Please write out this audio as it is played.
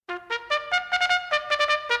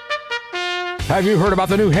Have you heard about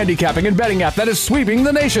the new handicapping and betting app that is sweeping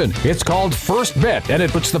the nation? It's called First Bet, and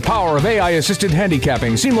it puts the power of AI-assisted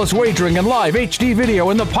handicapping, seamless wagering, and live HD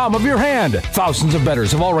video in the palm of your hand. Thousands of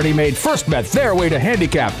bettors have already made First Bet their way to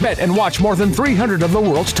handicap, bet, and watch more than 300 of the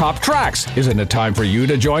world's top tracks. Isn't it time for you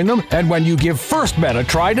to join them? And when you give First Bet a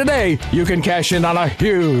try today, you can cash in on a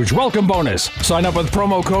huge welcome bonus. Sign up with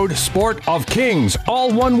promo code Sport of Kings,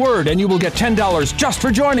 all one word, and you will get $10 just for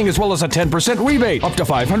joining, as well as a 10% rebate, up to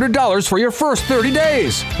 $500 for your first 30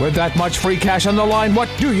 days. With that much free cash on the line, what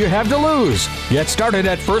do you have to lose? Get started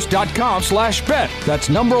at first.com/bet. That's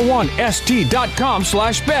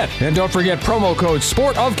st.com/bet. And don't forget promo code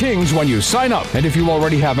Sport of Kings when you sign up. And if you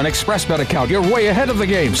already have an ExpressBet account, you're way ahead of the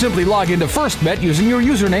game. Simply log into FirstBet using your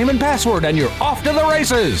username and password, and you're off to the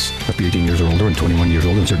races. Must be 18 years or older and 21 years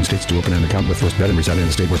old in certain states to open an account with FirstBet and reside in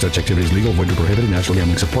a state where such activity is legal, void, or prohibited. National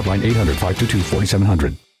Gambling Support Line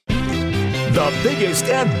 800-522-4700. The biggest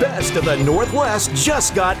and best of the Northwest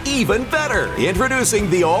just got even better. Introducing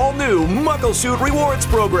the all-new Muckleshoot Rewards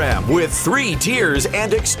program with 3 tiers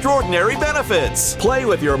and extraordinary benefits. Play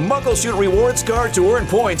with your Muckleshoot Rewards card to earn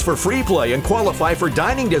points for free play and qualify for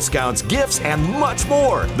dining discounts, gifts, and much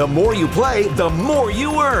more. The more you play, the more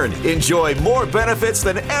you earn. Enjoy more benefits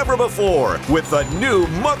than ever before with the new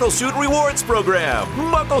Muckleshoot Rewards program.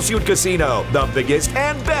 Muckleshoot Casino, the biggest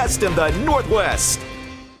and best in the Northwest.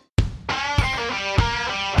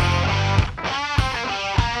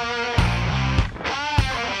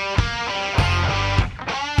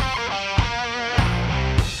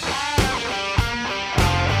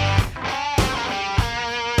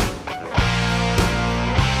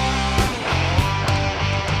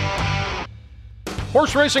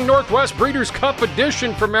 Horse Racing Northwest Breeders' Cup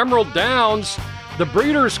edition from Emerald Downs. The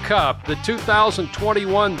Breeders' Cup, the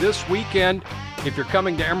 2021 this weekend. If you're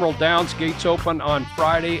coming to Emerald Downs, gates open on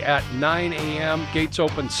Friday at 9 a.m. Gates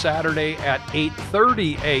open Saturday at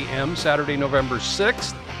 8:30 a.m., Saturday, November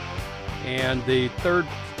 6th. And the third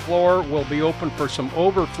floor will be open for some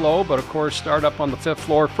overflow, but of course start up on the 5th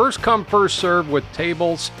floor. First come, first serve with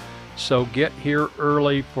tables. So get here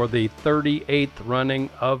early for the 38th running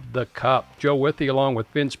of the Cup. Joe Withey along with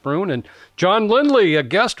Vince Brune and John Lindley, a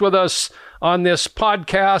guest with us on this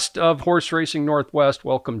podcast of Horse Racing Northwest.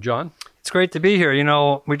 Welcome, John. It's great to be here. You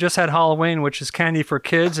know, we just had Halloween, which is candy for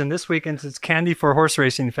kids, and this weekend it's candy for horse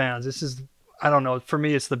racing fans. This is, I don't know, for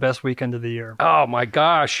me it's the best weekend of the year. Oh my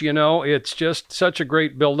gosh, you know, it's just such a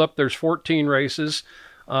great build-up. There's 14 races.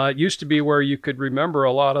 It used to be where you could remember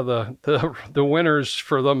a lot of the winners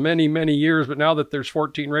for the many, many years, but now that there's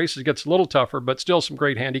 14 races, it gets a little tougher, but still some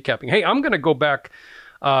great handicapping. Hey, I'm going to go back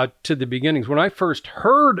to the beginnings. When I first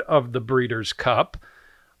heard of the Breeders' Cup,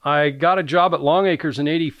 I got a job at Long Acres in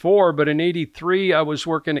 84, but in 83, I was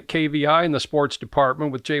working at KVI in the sports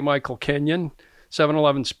department with J. Michael Kenyon,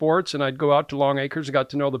 7-Eleven Sports, and I'd go out to Long Acres. I got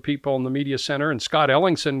to know the people in the media center, and Scott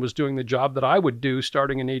Ellingson was doing the job that I would do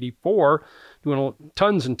starting in 84, doing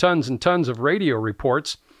tons and tons and tons of radio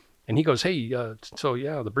reports. And he goes, hey,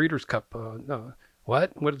 the Breeders' Cup,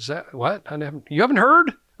 what? What is that? What? You haven't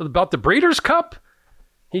heard about the Breeders' Cup?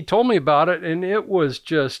 He told me about it, and it was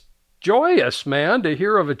just joyous, man, to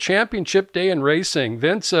hear of a championship day in racing.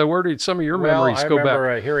 Vince, where did some of your memories go back? I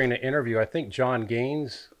remember hearing an interview. I think John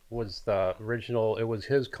Gaines was the original. It was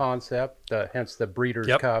his concept, hence the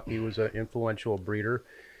Breeders' Cup. He was an influential breeder.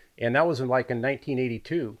 And that was in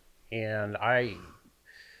 1982. And I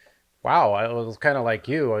was kind of like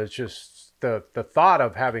you. I was just, the thought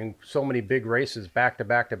of having so many big races back to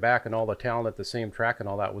back to back and all the talent at the same track and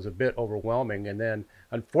all that was a bit overwhelming. And then,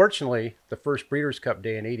 unfortunately, the first Breeders' Cup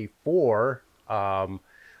day in 84,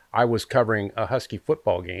 I was covering a Husky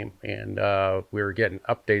football game, and we were getting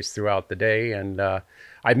updates throughout the day, and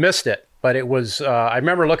I missed it. But it was, I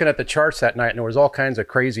remember looking at the charts that night, and there was all kinds of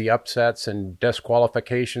crazy upsets and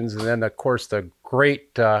disqualifications. And then, of course, the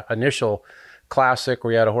great initial classic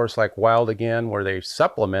where you had a horse like Wild Again, where they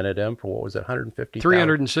supplemented him for, what was it, 150,000?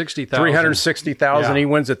 360,000. 360,000. Yeah. He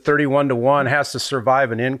wins at 31-1, has to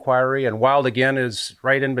survive an inquiry. And Wild Again is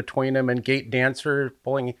right in between him and Gate Dancer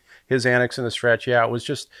pulling his annex in the stretch. Yeah, it was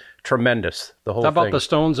just tremendous, the whole thing. How about the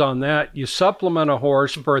stones on that? You supplement a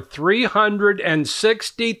horse for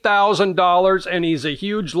 $360,000, and he's a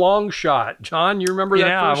huge long shot. John, you remember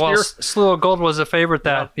that first year? Yeah, Slew of Gold was a favorite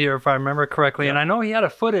that year, if I remember correctly. Yeah. And I know he had a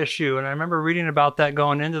foot issue, and I remember reading about that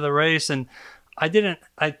going into the race, and I don't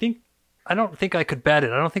think I could bet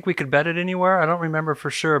it. I don't think we could bet it anywhere. I don't remember for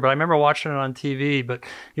sure, but I remember watching it on TV. But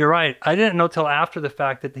you're right. I didn't know till after the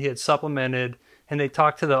fact that he had supplemented and they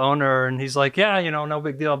talked to the owner, and he's like, yeah, no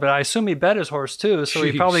big deal. But I assume he bet his horse too, so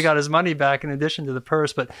he probably got his money back in addition to the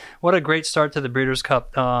purse. But what a great start to the Breeders'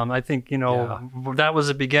 Cup. I think, that was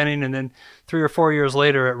the beginning, and then 3 or 4 years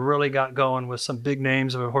later, it really got going with some big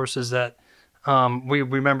names of horses that we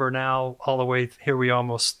remember now all the way here we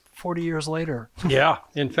almost 40 years later. Yeah.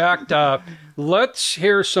 In fact, let's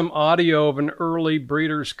hear some audio of an early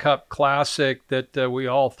Breeders' Cup Classic that we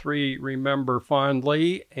all three remember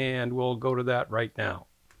fondly, and we'll go to that right now.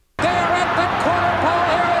 They are at the quarter pole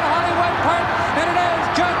here at Hollywood Park, and it is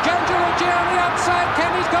Judge Angelucci on the outside.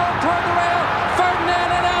 Kenny's going toward the rail. Ferdinand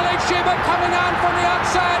and Ali Sheba coming on from the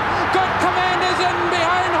outside. Good Command is in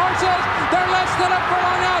behind horses. They're less than a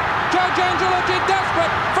furlong out. Judge Angelucci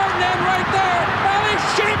desperate. Ferdinand right there. Ali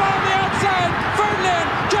Sheba on the outside. Ferdinand.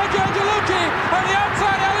 Judge Angelucci on the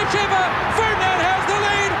outside. Ali Sheba. Ferdinand has the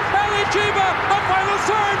lead. Ali Sheba. A final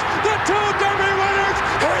surge. The two Derby winners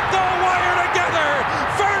hit the wire together.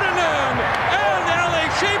 Ferdinand and Ali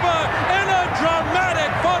Sheba in a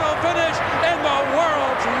dramatic photo finish in the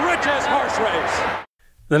world's richest horse race.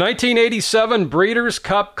 The 1987 Breeders'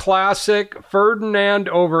 Cup Classic, Ferdinand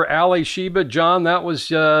over Ali Sheba. John, that was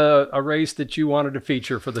a race that you wanted to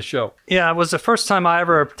feature for the show. Yeah, it was the first time I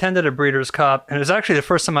ever attended a Breeders' Cup, and it was actually the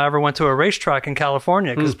first time I ever went to a racetrack in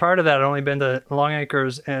California, because prior to that I'd only been to Long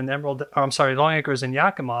Acres and Long Acres and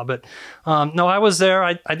Yakima. But no, I was there.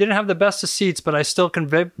 I didn't have the best of seats, but I still can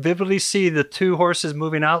vividly see the two horses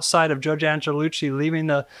moving outside of Judge Angelucci, leaving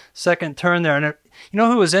the second turn there. And you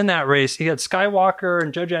know who was in that race? He had Skywalker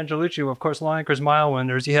and Judge Angelucci, of course, Long Acres mile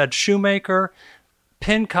winners. He had Shoemaker,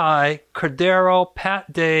 Pinkai, Cordero,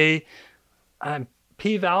 Pat Day,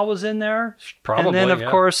 P. Val was in there. Probably, and then,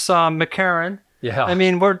 of course, McCarran. Yeah. I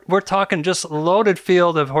mean, we're talking just loaded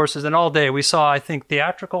field of horses. And all day we saw, I think,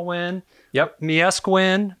 Theatrical win. Yep. Miesk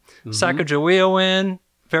win. Sacagawea win.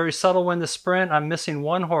 Very Subtle win the sprint. I'm missing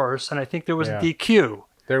one horse, and I think there was a DQ.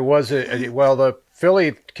 There was the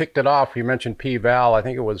filly kicked it off. You mentioned P. Val. I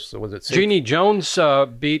think it was it Jeannie Jones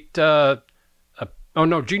beat.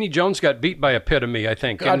 Jeannie Jones got beat by Epitome, I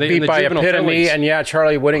think. Got beat by Epitome, and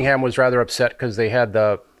Charlie Whittingham was rather upset because they had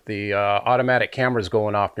the automatic cameras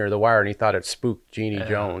going off near the wire, and he thought it spooked Jeannie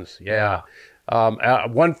Jones. Yeah.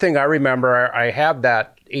 One thing I remember, I have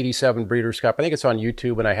that 87 Breeders' Cup. I think it's on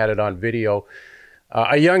YouTube, and I had it on video.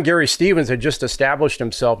 A young Gary Stevens had just established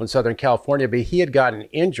himself in Southern California, but he had gotten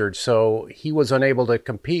injured, so he was unable to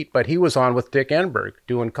compete. But he was on with Dick Enberg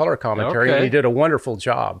doing color commentary, and he did a wonderful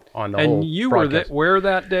job on the whole And you broadcast. were where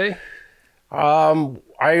that day? All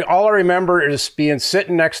I remember is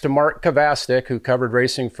sitting next to Mark Kvastik, who covered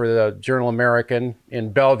racing for the Journal American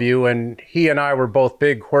in Bellevue, and he and I were both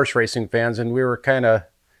big horse racing fans, and we were kind of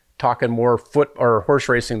talking more horse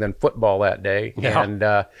racing than football that day.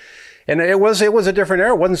 Yeah. And it was a different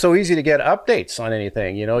era. It wasn't so easy to get updates on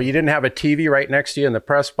anything. You didn't have a TV right next to you in the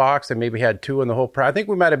press box. They maybe had two in the whole. I think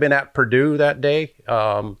we might have been at Purdue that day,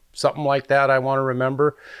 something like that. I want to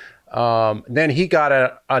remember. Then he got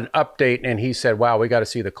an update, and he said, "Wow, we got to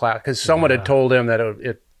see the class," because someone had told him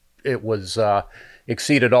that it was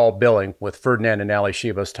exceeded all billing with Ferdinand and Ali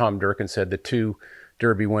Sheba. As Tom Durkin said, the two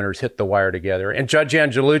Derby winners hit the wire together. And Judge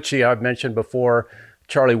Angelucci, I've mentioned before.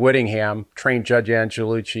 Charlie Whittingham trained Judge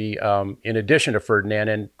Angelucci in addition to Ferdinand,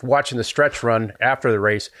 and watching the stretch run after the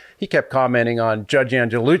race, he kept commenting on Judge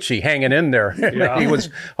Angelucci hanging in there. Yeah. He was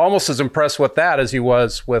almost as impressed with that as he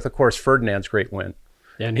was with, of course, Ferdinand's great win.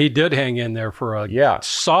 And he did hang in there for a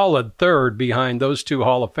solid third behind those two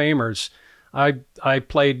Hall of Famers. I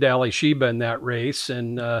played Ali Sheba in that race,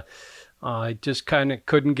 and I just kind of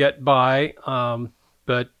couldn't get by.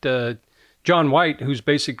 But John White, he's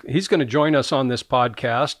going to join us on this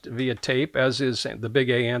podcast via tape, as is the Big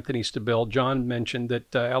A Anthony Stabile. John mentioned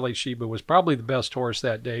that Ali Sheba was probably the best horse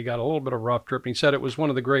that day. Got a little bit of rough trip, and he said it was one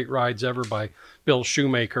of the great rides ever by Bill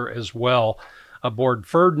Shoemaker as well, aboard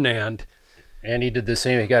Ferdinand. And he did the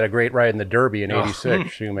same. He got a great ride in the Derby in '86,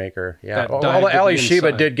 Shoemaker. Yeah. Although Ali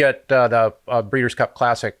Sheba did get the Breeders' Cup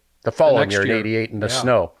Classic the following year in '88 in the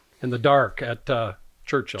snow. In the dark at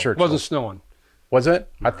Churchill. It wasn't snowing. Was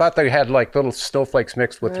it? I thought they had like little snowflakes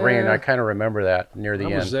mixed with rain. I kind of remember that near the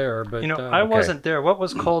end. I was there, but I wasn't there. What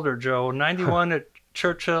was colder, Joe? 91 at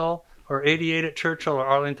Churchill, or 88 at Churchill, or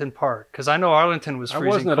Arlington Park? Because I know Arlington was freezing. I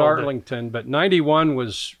wasn't at Arlington, but 91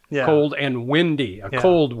 was cold and windy.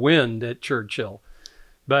 Cold wind at Churchill.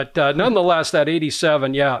 But nonetheless, that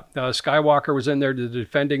 87, Skywalker was in there, the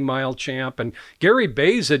defending mile champ, and Gary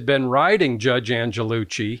Bays had been riding Judge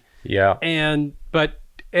Angelucci. Yeah. But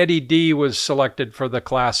Eddie D was selected for the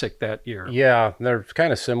Classic that year. Yeah, they're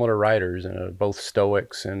kind of similar riders, both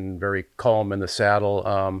stoics and very calm in the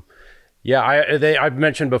saddle. Yeah, I've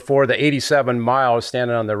mentioned before the 87 miles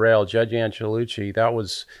standing on the rail, Judge Angelucci. That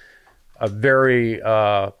was a very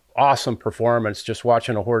awesome performance. Just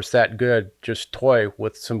watching a horse that good just toy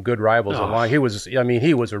with some good rivals along. He was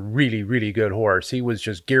a really, really good horse. He was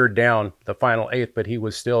just geared down the final eighth, but he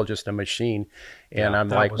was still just a machine. And I'm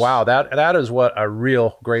like, wow, that is what a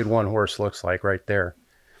real Grade 1 horse looks like right there.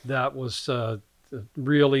 That was a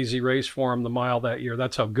real easy race for him the mile that year.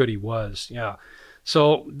 That's how good he was. Yeah.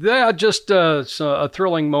 So just a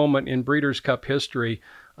thrilling moment in Breeders' Cup history.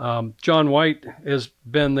 John White has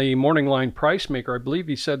been the morning line price maker. I believe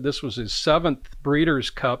he said this was his 7th Breeders'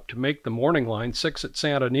 Cup to make the morning line, 6 at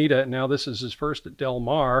Santa Anita, and now this is his first at Del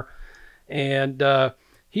Mar. And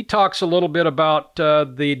he talks a little bit about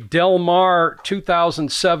the Del Mar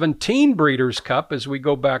 2017 Breeders' Cup as we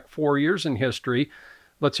go back 4 years in history.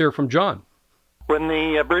 Let's hear from John. When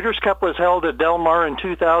the Breeders' Cup was held at Del Mar in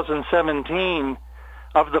 2017,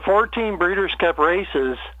 of the 14 Breeders' Cup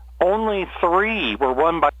races, only 3 were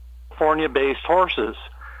won by California-based horses.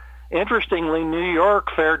 Interestingly, New York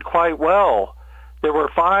fared quite well. There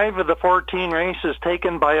were 5 of the 14 races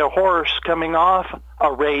taken by a horse coming off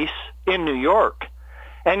a race in New York.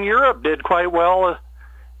 And Europe did quite well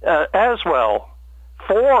as well.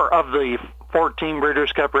 4 of the 14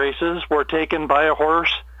 Breeders' Cup races were taken by a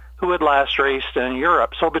horse who had last raced in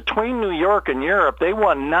Europe. So between New York and Europe, they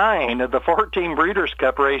won 9 of the 14 Breeders'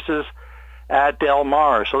 Cup races at Del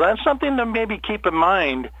Mar. So that's something to maybe keep in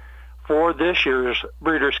mind for this year's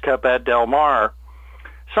Breeders' Cup at Del Mar.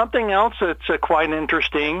 Something else that's quite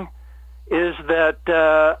interesting is that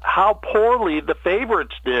how poorly the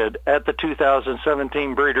favorites did at the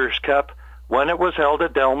 2017 Breeders' Cup when it was held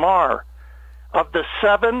at Del Mar. Of the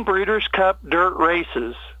 7 Breeders' Cup dirt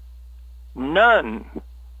races, none,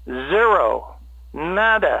 0,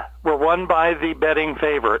 nada, were won by the betting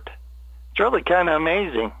favorite. It's really kind of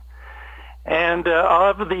amazing. And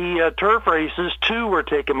of the turf races, 2 were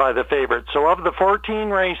taken by the favorites. So of the 14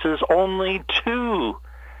 races, only 2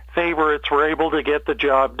 favorites were able to get the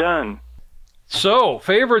job done. So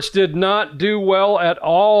favorites did not do well at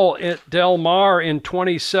all at Del Mar in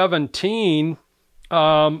 2017.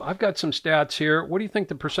 I've got some stats here. What do you think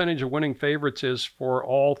the percentage of winning favorites is for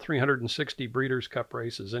all 360 Breeders' Cup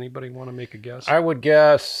races? Anybody want to make a guess? I would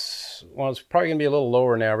guess, well, it's probably going to be a little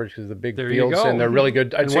lower than average because the big fields and they're really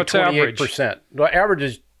good. I'd say 28%. The average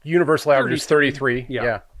is universal average is 33.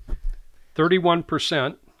 Yeah.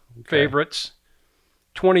 31% favorites,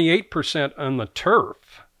 28% on the turf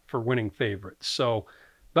for winning favorites. So,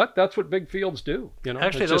 but that's what big fields do. You know,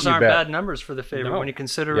 actually, those aren't bad numbers for the favorite when you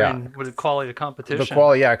consider the quality of competition. The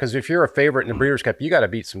quality, because if you're a favorite in the Breeders' Cup, you got to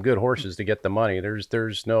beat some good horses to get the money.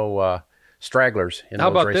 There's no stragglers in those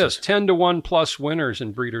races. How about this? 10-1 plus winners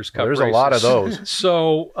in Breeders' Cup There's races. a lot of those.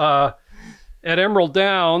 So at Emerald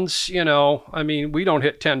Downs, we don't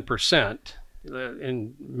hit 10%.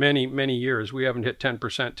 In many, many years, we haven't hit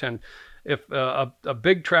 10%. If a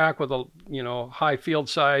big track with a high field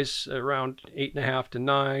size around 8.5 to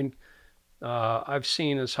 9, I've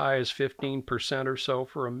seen as high as 15% or so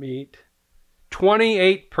for a meet.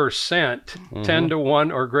 28%,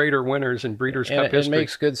 10-1 or greater winners in Breeders' Cup history. It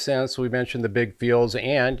makes good sense. We mentioned the big fields,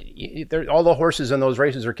 and all the horses in those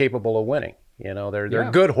races are capable of winning.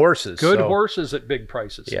 They're good horses. Good horses at big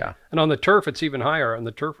prices. Yeah. And on the turf, it's even higher. On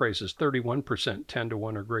the turf races, 31%,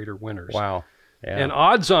 10-1 or greater winners. Wow. Yeah. And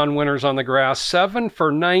odds-on winners on the grass, 7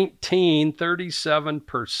 for 19,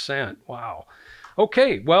 37%. Wow.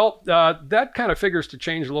 Okay, well, that kind of figures to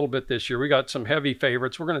change a little bit this year. We got some heavy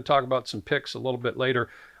favorites. We're going to talk about some picks a little bit later.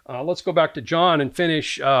 Let's go back to John and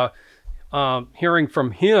finish hearing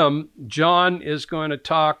from him. John is going to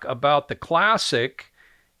talk about the Classic,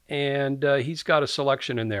 and he's got a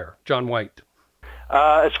selection in there. John White.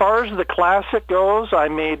 As far as the Classic goes, I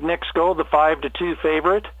made Nick Sko the 5-2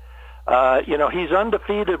 favorite. He's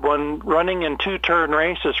undefeated when running in 2-turn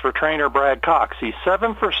races for trainer Brad Cox. He's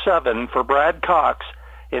 7 for 7 for Brad Cox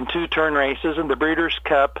in 2-turn races, and the Breeders'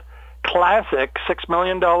 Cup Classic $6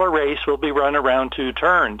 million race will be run around 2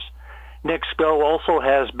 turns. Nick Sko also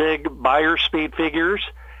has big Beyer speed figures.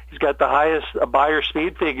 He's got the highest Beyer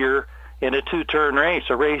speed figure in a 2-turn race,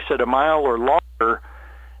 a race at a mile or longer.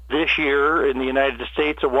 This year in the United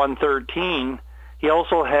States at 113. He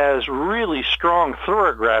also has really strong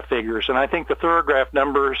Thorograph figures, and I think the Thorograph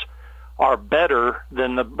numbers are better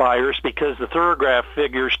than the Beyers because the Thorograph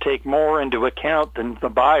figures take more into account than the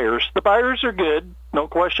Beyers. The Beyers are good, no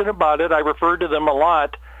question about it. I refer to them a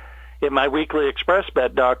lot in my weekly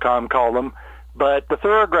ExpressBet.com column, but the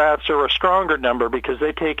Thorographs are a stronger number because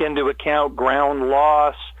they take into account ground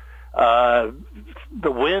loss,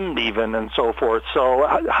 the wind even, and so forth.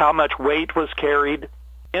 So how much weight was carried.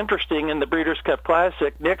 interesting in the Breeders' Cup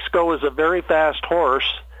Classic. Knicks Go is a very fast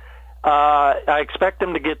horse. I expect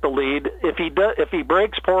him to get the lead. If he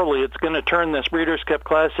breaks poorly, it's going to turn this Breeders' Cup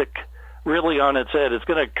Classic really on its head. It's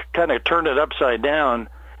going to kind of turn it upside down.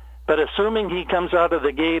 But assuming he comes out of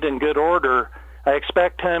the gate in good order, I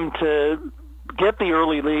expect him to get the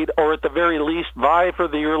early lead, or at the very least vie for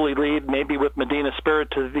the early lead, maybe with Medina Spirit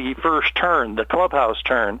to the first turn, the clubhouse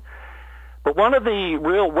turn. But one of the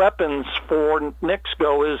real weapons for Knicks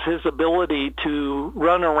Go is his ability to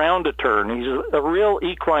run around a turn. He's a real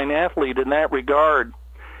equine athlete in that regard.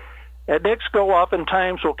 At Knicks Go,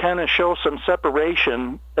 oftentimes will kind of show some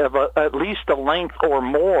separation of at least a length or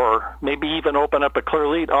more, maybe even open up a clear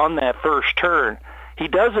lead on that first turn. He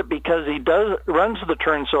does it because he runs the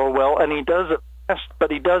turn so well, and he does it fast, but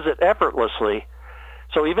he does it effortlessly.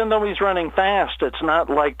 So even though he's running fast, it's not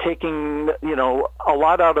like taking, a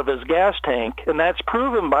lot out of his gas tank, and that's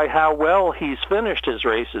proven by how well he's finished his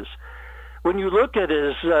races. When you look at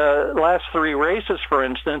his last 3 races, for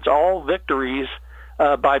instance, all victories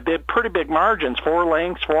by pretty big margins, 4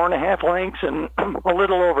 lengths, 4.5 lengths, and a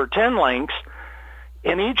little over 10 lengths.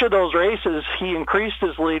 In each of those races, he increased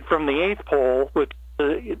his lead from the 8th pole, which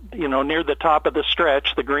near the top of the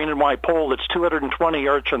stretch, the green and white pole that's 220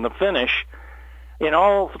 yards from the finish. In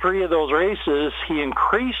all 3 of those races, he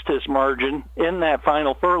increased his margin in that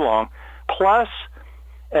final furlong. Plus,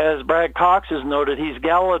 as Brad Cox has noted, he's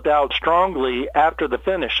galloped out strongly after the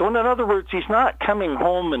finish. So in other words, he's not coming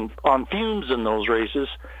home on fumes in those races.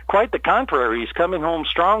 Quite the contrary, he's coming home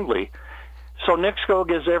strongly. So Knicks Go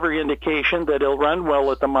gives every indication that he'll run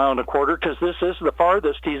well at the 1.25 miles, because this is the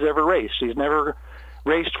farthest he's ever raced. He's never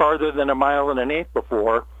raced farther than 1.1 miles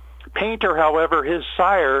before. Painter, however, his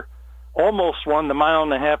sire, almost won the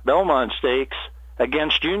 1.5 mile Belmont Stakes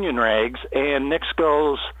against Union Rags, and Knicks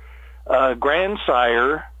Go's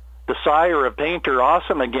grandsire, the sire of Painter,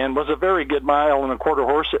 Awesome Again, was a very good 1.25 mile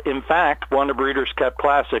horse. In fact, won a Breeders' Cup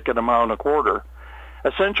Classic at 1.25 miles.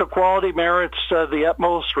 Essential Quality merits the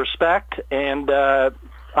utmost respect, and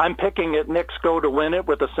I'm picking at Knicks Go to win it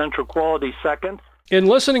with Essential Quality second. In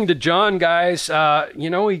listening to John, guys, I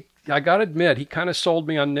got to admit, he kind of sold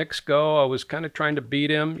me on Knicks Go. I was kind of trying to beat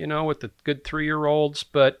him, with the good 3-year-olds,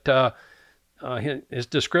 but his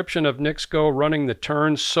description of Knicks Go running the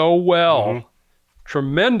turns so well,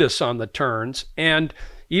 tremendous on the turns, and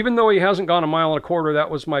even though he hasn't gone 1.25 miles, that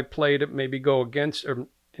was my play to maybe go against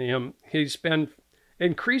him. He's been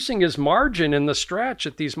increasing his margin in the stretch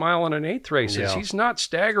at these 1 1/8 races. Yeah. He's not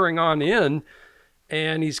staggering on in,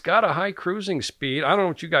 and he's got a high cruising speed. I don't know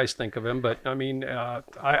what you guys think of him, but I mean,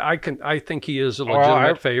 I think he is a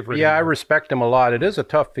legitimate favorite. Yeah, I respect him a lot. It is a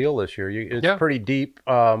tough field this year. It's pretty deep.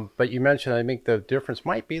 But you mentioned, I think the difference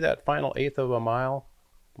might be that final 1/8 of a mile.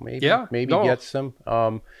 Maybe gets them.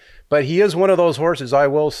 But he is one of those horses, I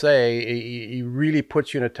will say, he really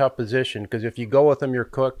puts you in a tough position, because if you go with him, you're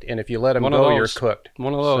cooked, and if you let him go, you're cooked.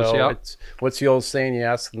 One of those, so what's the old saying? You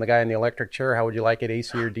ask the guy in the electric chair, how would you like it,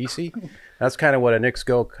 AC or DC? That's kind of what a Knicks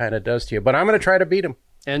Go kind of does to you. But I'm going to try to beat him.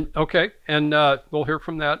 And we'll hear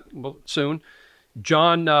from that soon.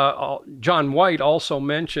 John White also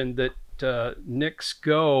mentioned that Knicks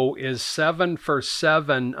Go is 7 for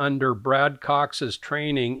 7 under Brad Cox's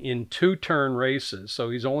training in 2-turn races.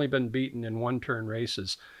 So he's only been beaten in 1-turn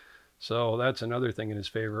races. So that's another thing in his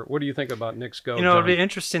favor. What do you think about Knicks Go, John? It'd be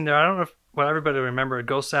interesting there. I don't know what everybody remember.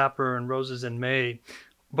 Go Sapper and Roses in May,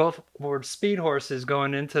 both were speed horses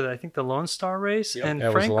going into, I think, the Lone Star race. Yep. And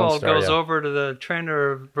Frankel goes over to the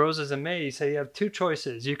trainer of Roses in May. He said, you have 2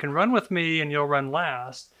 choices. You can run with me and you'll run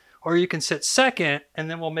last, or you can sit second, and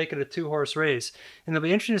then we'll make it a 2-horse race. And it'll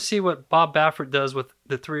be interesting to see what Bob Baffert does with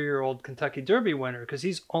the 3-year-old Kentucky Derby winner, because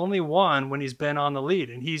he's only won when he's been on the lead.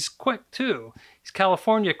 And he's quick, too. He's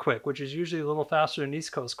California quick, which is usually a little faster than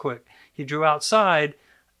East Coast quick. He drew outside.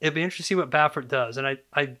 It'll be interesting to see what Baffert does. And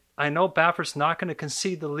I know Baffert's not going to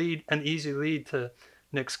concede the lead, an easy lead to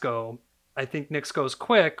Knicks Go. I think Knicks Go's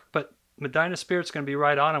quick, but Medina Spirit's going to be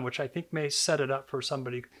right on him, which I think may set it up for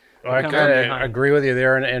somebody. I kind of agree with you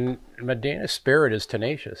there, and Medina Spirit is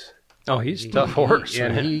tenacious. Oh, he's a tough horse,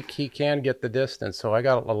 and he can get the distance. So I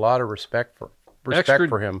got a lot of respect for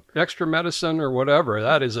him. Extra medicine or whatever.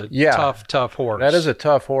 That is a tough horse. That is a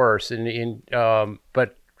tough horse,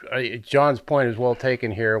 but John's point is well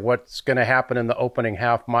taken here. What's going to happen in the opening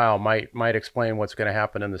half mile might explain what's going to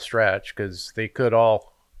happen in the stretch, because a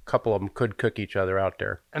couple of them could cook each other out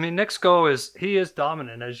there. I mean, Knicks Go is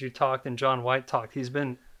dominant, as you talked and John White talked. He's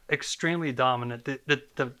been extremely dominant.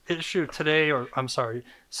 The issue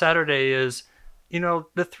Saturday is, the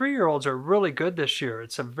 3-year-olds are really good this year.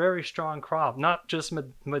 It's a very strong crop, not just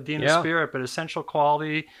Medina Spirit, but Essential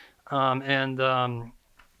Quality, and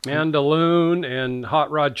Mandaloon and Hot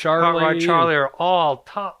Rod Charlie. Hot Rod Charlie are all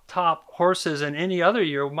top horses, and any other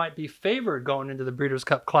year might be favored going into the Breeders'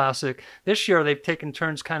 Cup Classic. This year they've taken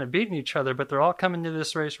turns kind of beating each other, but they're all coming to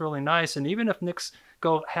this race really nice. And even if Nick's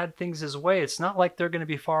Go had things his way, it's not like they're going to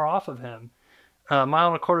be far off of him. Mile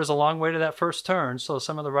and a quarter is a long way to that first turn, so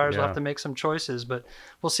some of the riders will have to make some choices. But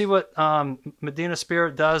we'll see what Medina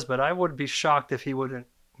Spirit does, but I would be shocked if he wouldn't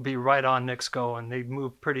be right on Nick's Go, and they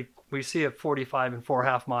move pretty. We see it 45 and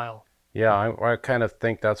 4.5 mile. Yeah, I kind of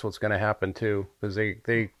think that's what's going to happen too, because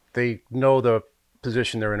they know the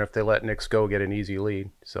position they're in if they let Nick's Go get an easy lead.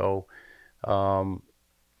 So I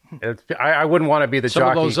wouldn't want to be the jockey.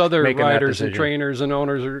 Some of those other riders and and trainers and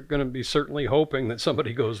owners are going to be certainly hoping that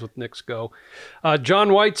somebody goes with Nick's Go.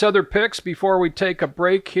 John White's other picks before we take a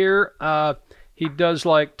break here. He does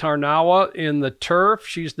like Tarnawa in the turf.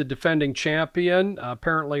 She's the defending champion.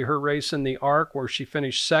 Apparently her race in the Arc, where she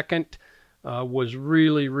finished second, was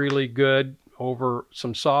really, really good over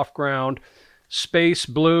some soft ground. Space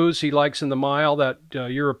Blues, he likes in the mile, that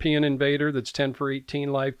European Invader that's 10 for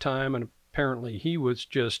 18 lifetime, and apparently he was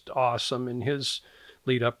just awesome in his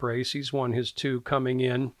lead-up race. He's won his 2 coming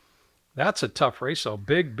in. That's a tough race, so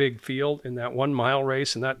big field in that 1 mile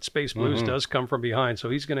race, and that Space Blues does come from behind, so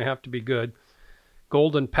he's going to have to be good.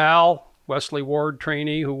 Golden Pal, Wesley Ward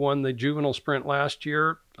trainee who won the juvenile sprint last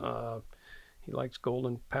year. He likes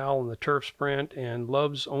Golden Pal in the turf sprint and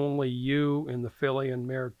loves Only You in the filly and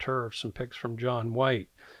mare turf. Some picks from John White.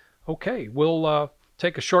 Okay, we'll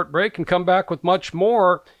take a short break and come back with much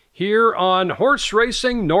more here on Horse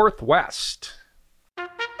Racing Northwest.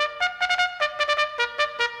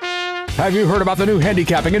 Have you heard about the new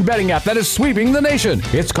handicapping and betting app that is sweeping the nation?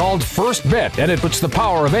 It's called First Bet, and it puts the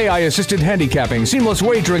power of AI-assisted handicapping, seamless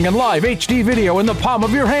wagering, and live HD video in the palm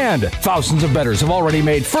of your hand. Thousands of bettors have already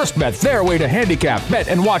made First Bet their way to handicap, bet,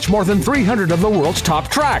 and watch more than 300 of the world's top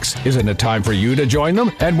tracks. Isn't it time for you to join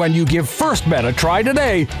them? And when you give First Bet a try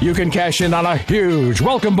today, you can cash in on a huge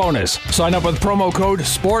welcome bonus. Sign up with promo code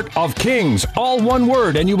Sport of Kings, all one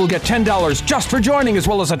word, and you will get $10 just for joining, as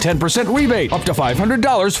well as a 10% rebate, up to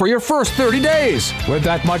 $500 for your first 30 days. With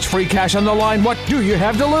that much free cash on the line, what do you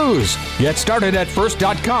have to lose? Get started at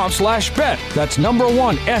first.com/bet. That's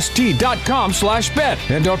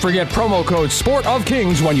st.com/bet. And don't forget promo code Sport of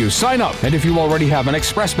Kings when you sign up. And if you already have an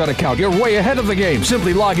ExpressBet account, you're way ahead of the game.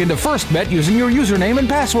 Simply log into FirstBet using your username and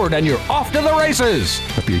password, and you're off to the races.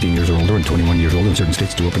 Must be 18 years or older and 21 years old in certain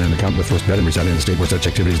states to open an account with FirstBet and reside in a state where such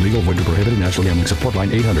activity is legal, void, or prohibited. National Gambling Support Line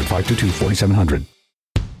 800-522-4700.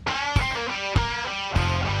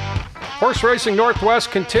 Horse Racing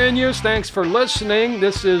Northwest continues. Thanks for listening.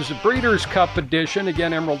 This is Breeders' Cup edition.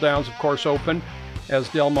 Again, Emerald Downs, of course, open as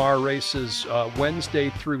Del Mar races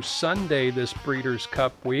Wednesday through Sunday this Breeders'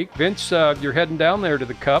 Cup week. Vince, you're heading down there to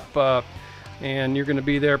the Cup, and you're going to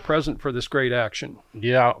be there present for this great action.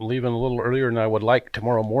 Yeah, leaving a little earlier than I would like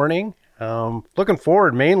tomorrow morning. Looking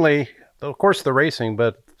forward mainly, of course, the racing,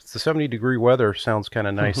 but the 70-degree weather sounds kind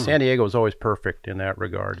of nice. San Diego is always perfect in that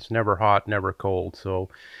regard. It's never hot, never cold. So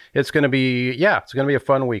it's going to be, it's going to be a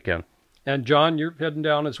fun weekend. And John, you're heading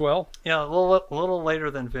down as well? Yeah, a little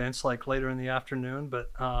later than Vince, like later in the afternoon,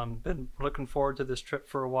 but been looking forward to this trip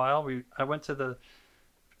for a while. I went to the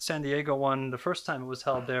San Diego one the first time it was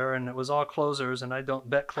held there, and it was all closers, and I don't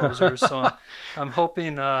bet closers, so I'm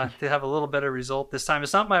hoping to have a little better result this time.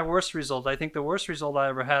 It's not my worst result. I think the worst result I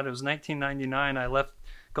ever had, it was 1999. I left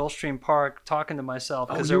Gulfstream Park talking to myself.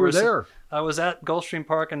 Oh, you were there. I was at Gulfstream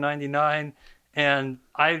Park in 99, and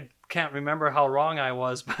I can't remember how wrong I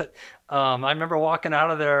was, but I remember walking out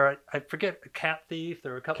of there. I forget, Cat Thief.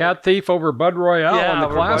 There were a couple. Cat Thief over Bud Royale in the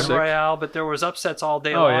Classic. Bud Royale, but there was upsets all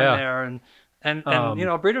day long there, and you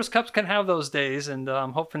know, Breeders' Cups can have those days, and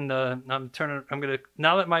I'm hoping now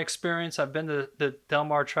that my experience, I've been to the Del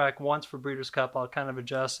Mar track once for Breeders' Cup, I'll kind of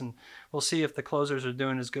adjust, and we'll see if the closers are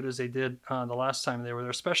doing as good as they did the last time they were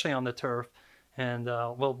there, especially on the turf, and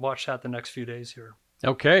we'll watch that the next few days here.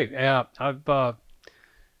 Okay, yeah, I've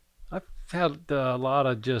had a lot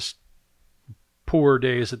of just poor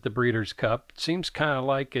days at the Breeders' Cup. Seems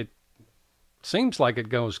like it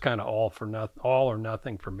goes kind of all or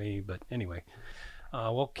nothing for me. But anyway,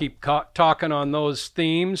 we'll keep talking on those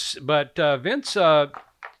themes. But Vince, you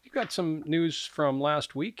got some news from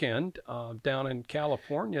last weekend down in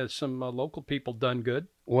California. Some local people done good.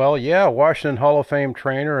 Well, yeah, Washington Hall of Fame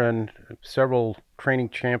trainer and several-time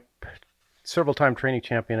training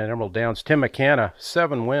champion at Emerald Downs, Tim McCanna,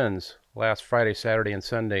 7 wins last Friday, Saturday, and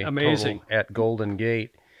Sunday. Amazing. At Golden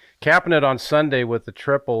Gate. Capping it on Sunday with the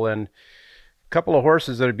triple, and couple of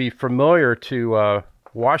horses that would be familiar to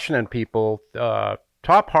Washington people.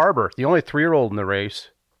 Top Harbor, the only 3-year-old in the race,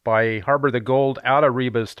 by Harbor the Gold out of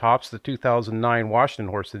Reba's Tops, the 2009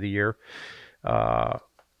 Washington Horse of the Year.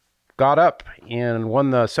 Got up and won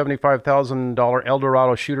the $75,000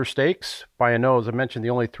 Eldorado Shooter Stakes by a nose. I mentioned the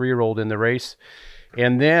only 3-year-old in the race.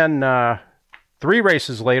 And then 3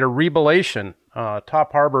 races later, Rebelation,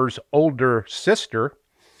 Top Harbor's older sister,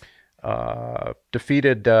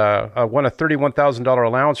 defeated, won a $31,000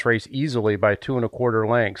 allowance race easily by 2 1/4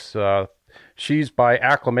 lengths. She's by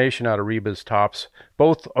acclamation out of Reba's Tops.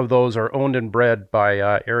 Both of those are owned and bred by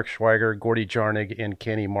Eric Schweiger, Gordy Jarnig, and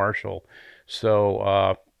Kenny Marshall.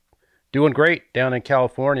 So doing great down in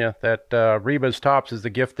California. That Reba's Tops is the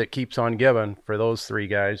gift that keeps on giving for those 3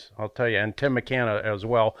 guys, I'll tell you, and Tim McKenna as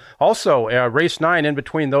well. Also, race 9 in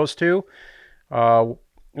between those two,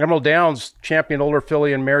 Emerald Downs champion older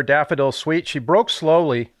filly and mare Daffodil Sweet. She broke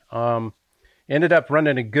slowly, ended up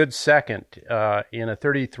running a good second in a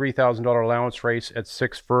 $33,000 allowance race at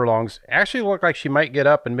 6 furlongs. Actually looked like she might get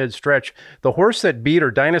up in mid-stretch. The horse that beat her,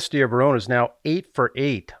 Dynasty of Her Own, is now 8 for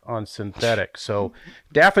 8 on synthetic. So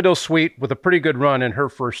Daffodil Sweet with a pretty good run in her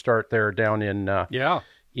first start there down in the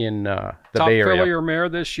top Bay Area. filly or mare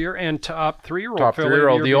this year and top 3-year-old Top filly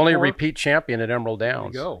 3-year-old, the only before. repeat champion at Emerald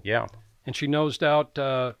Downs. There you go. Yeah. And she nosed out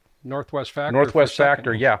Northwest Factor. Northwest for second.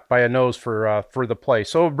 Factor, yeah, by a nose for the play.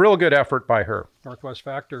 So a real good effort by her. Northwest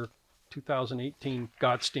Factor, 2018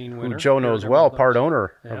 Gottstein winner. Who Joe knows well, part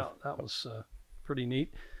owner. Yeah, that was pretty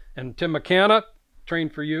neat. And Tim McKenna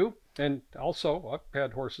trained for you, and also I've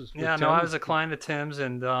had horses. With Tim. I was a client of Tim's,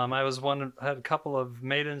 and I had a couple of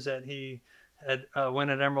maidens that he had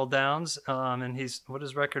win at Emerald Downs, and what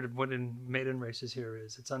his record of winning maiden races here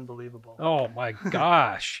is. It's unbelievable. Oh my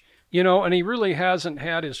gosh. And he really hasn't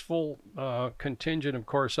had his full contingent, of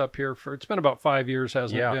course, up here it's been about 5 years,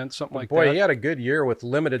 hasn't it been? Something like that. Boy, he had a good year with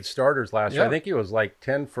limited starters last year. I think he was like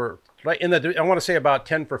 10 for, right in I want to say about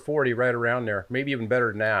 10 for 40, right around there. Maybe even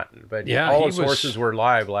better than that. But all his horses were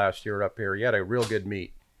live last year up here. He had a real good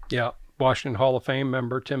meet. Yeah. Washington Hall of Fame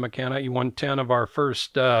member Tim McKenna. He won 10 of our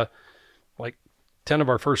first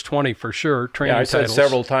 20 for sure. Training I said titles.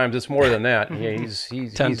 several times. It's more than that. Yeah,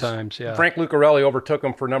 he's 10 times. Yeah. Frank Lucarelli overtook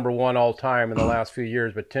him for number 1 all time in the last few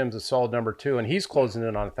years, but Tim's a solid number 2, and he's closing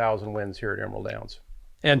in on 1,000 wins here at Emerald Downs.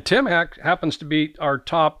 And Tim happens to be our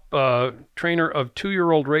top trainer of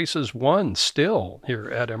 2-year-old races won still here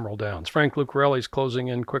at Emerald Downs. Frank Lucarelli's closing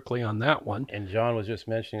in quickly on that one. And John was just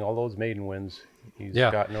mentioning all those maiden wins he's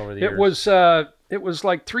gotten over the years. It was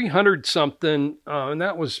like 300 something, and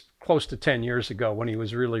that was close to 10 years ago when he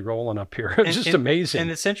was really rolling up here. It's just amazing.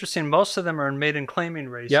 And it's interesting. Most of them are in maiden claiming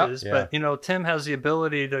races, but Tim has the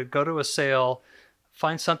ability to go to a sale,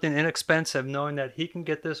 find something inexpensive, knowing that he can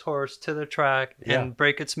get this horse to the track and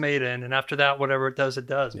break its maiden, and after that, whatever it does, it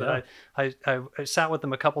does. But I sat with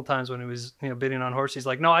him a couple times when he was bidding on horses. He's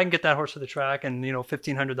like, no, I can get that horse to the track, and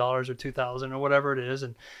 $1,500 or $2,000 or whatever it is,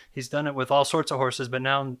 and he's done it with all sorts of horses. But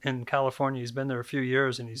now in California, he's been there a few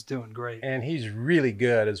years, and he's doing great. And he's really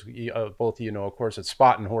good, as both of you know, of course, at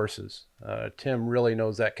spotting horses. Tim really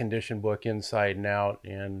knows that condition book inside and out,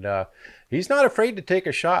 and he's not afraid to take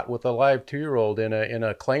a shot with a live 2-year-old in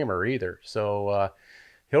a claimer either. So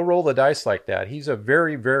he'll roll the dice like that. He's a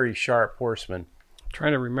very, very sharp horseman.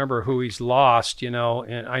 Trying to remember who he's lost, and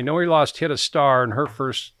I know he lost Hit a Star in her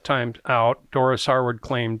first time out. Doris Harwood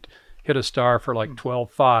claimed Hit a Star for like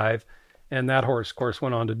 12.5. And that horse, of course,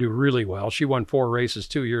 went on to do really well. She won 4 races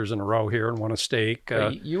 2 years in a row here and won a stake.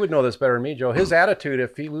 You would know this better than me, Joe. His attitude,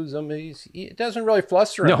 if he loses him, it doesn't really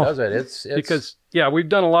fluster him, does it? It's because, we've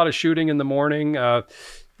done a lot of shooting in the morning,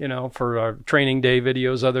 for training day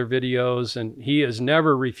videos, other videos, and he has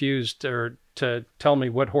never refused to tell me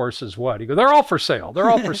what horse is what. He goes, they're all for sale. They're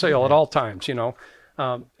all for sale at all times, they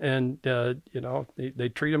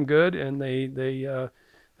treat him good, and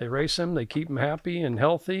they race him. They keep him happy and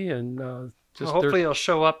healthy, and hopefully he'll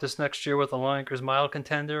show up this next year with a Lawyenkers Mile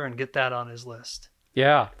contender and get that on his list.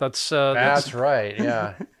 Yeah, that's right.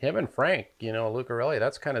 Yeah, him and Frank, Lucarelli.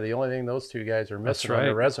 That's kind of the only thing those two guys are missing on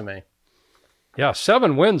their resume. Yeah,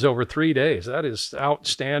 7 wins over 3 days. That is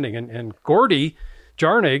outstanding. And Gordy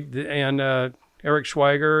Jarnig and Eric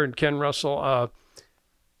Schweiger and Ken Russell,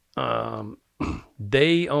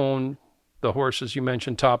 they own the horses you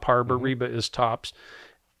mentioned. Top Harbor, Reba is Tops.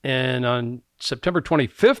 And on September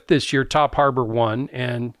 25th this year, Top Harbor won,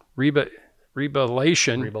 and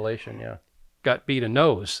Rebelation got beat a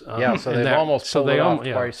nose. So they've almost pulled it off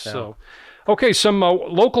twice now. So, okay, some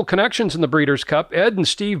local connections in the Breeders' Cup. Ed and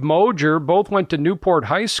Steve Moger both went to Newport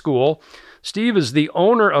High School. Steve is the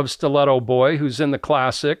owner of Stiletto Boy, who's in the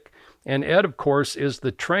Classic, and Ed, of course, is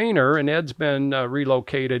the trainer, and Ed's been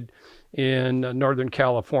relocated in Northern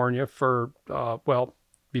California for,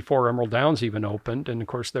 before Emerald Downs even opened. And of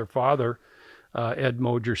course, their father, Ed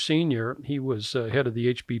Moger Sr., he was head of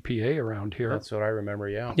the HBPA around here. That's what I remember,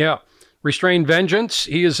 yeah. Yeah. Restrained Vengeance,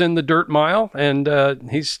 he is in the dirt mile, and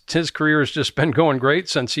his career has just been going great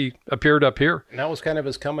since he appeared up here. And that was kind of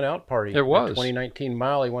his coming out party. It was. The 2019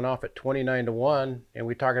 mile, he went off at 29-1, and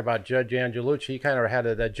we talked about Judge Angelucci. He kind of had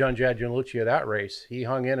the Judge Angelucci of that race. He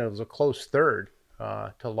hung in, and it was a close third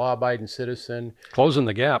to Law-Abiding Citizen. Closing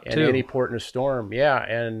the gap, and too. And Any Port in a Storm, yeah.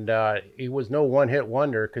 And he was no one-hit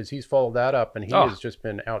wonder because he's followed that up, and he has just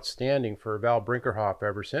been outstanding for Val Brinkerhoff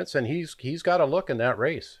ever since. And he's got a look in that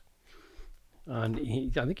race. I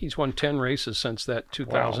think he's won 10 races since that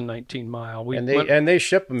 2019 mile. And they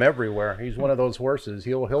ship him everywhere. He's one of those horses.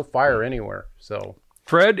 He'll fire anywhere. So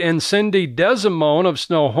Fred and Cindy Desimone of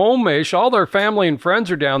Snohomish, all their family and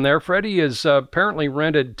friends are down there. Freddie has apparently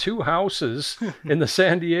rented 2 houses in the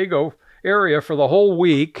San Diego area for the whole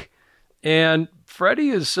week. And Freddie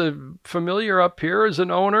is familiar up here as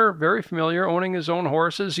an owner, very familiar, owning his own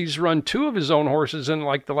horses. He's run 2 of his own horses in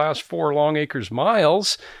like the last 4 Long Acres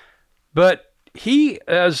miles. But he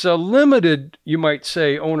has a limited, you might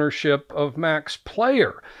say, ownership of Max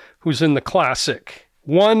Player, who's in the Classic.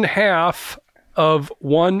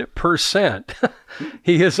 0.5%.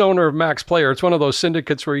 He is owner of Max Player. It's one of those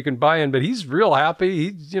syndicates where you can buy in, but he's real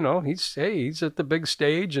happy. He's at the big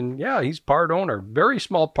stage, and yeah, he's part owner. Very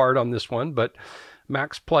small part on this one, but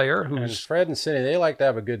Max Player, and Fred and Cindy, they like to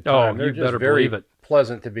have a good time. They're just very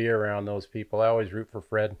pleasant to be around, those people. I always root for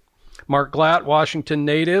Fred. Mark Glatt, Washington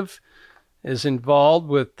native, is involved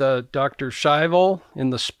with Dr. Scheibel in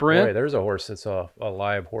the sprint. Boy, there's a horse that's a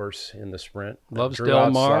live horse in the sprint. Loves Del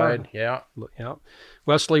Mar. Yeah.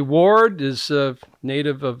 Wesley Ward is a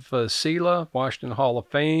native of Sela, Washington Hall of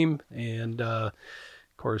Fame, and of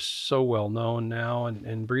course, so well known now.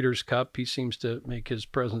 And Breeders' Cup, he seems to make his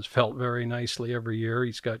presence felt very nicely every year.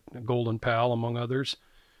 He's got Golden Pal, among others.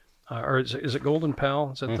 Or is it Golden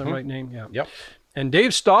Pal? Is that the right name? Yeah. Yep. And Dave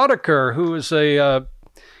Staudiker, who is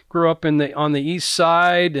grew up on the east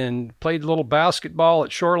side and played a little basketball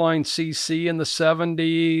at Shoreline CC in the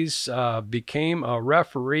 70s, became a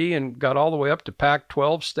referee and got all the way up to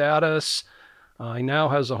Pac-12 status. He now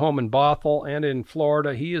has a home in Bothell and in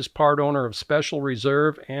Florida. He is part owner of Special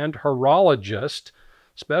Reserve and Horologist.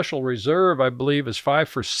 Special Reserve, I believe, is 5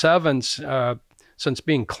 for 7 since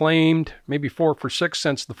being claimed, maybe 4 for 6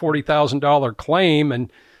 since the $40,000 claim.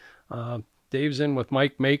 And Dave's in with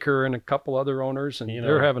Mike Maker and a couple other owners, and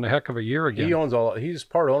they're having a heck of a year again. He's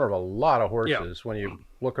part owner of a lot of horses. When you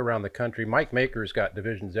look around the country, Mike Maker's got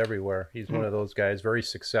divisions everywhere. He's one of those guys, very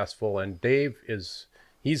successful, and Dave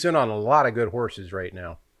he's in on a lot of good horses right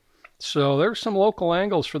now. So there's some local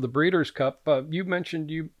angles for the Breeders' Cup. You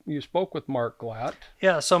mentioned you spoke with Mark Glatt.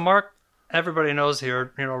 Yeah, so Mark, everybody knows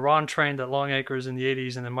here, Ron trained at Long Acres in the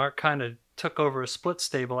 80s, and then Mark kind of took over a split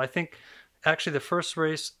stable. I think actually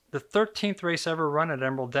the 13th race ever run at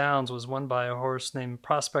Emerald Downs was won by a horse named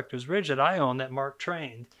Prospector's Ridge that I owned, that Mark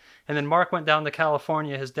trained. And then Mark went down to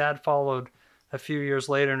California. His dad followed a few years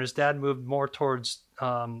later, and his dad moved more towards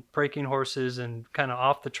breaking horses and kind of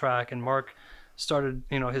off the track. And Mark started,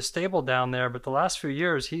 his stable down there. But the last few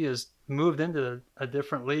years, he has moved into a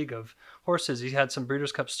different league of horses. He had some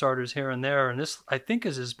Breeders' Cup starters here and there, and this, I think,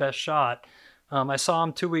 is his best shot. I saw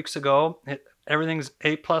him 2 weeks ago. Everything's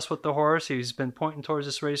A+ with the horse. He's been pointing towards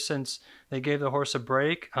this race since they gave the horse a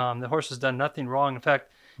break. The horse has done nothing wrong. In fact,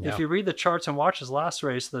 if you read the charts and watch his last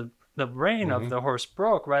race, the rein of the horse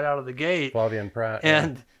broke right out of the gate. Flavian Pratt.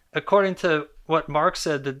 And according to what Mark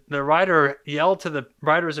said, the rider yelled to the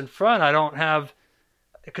riders in front, "I don't have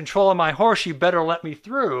control of my horse. You better let me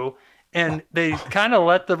through." And they kind of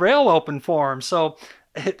let the rail open for him. So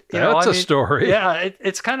that's a story. Yeah,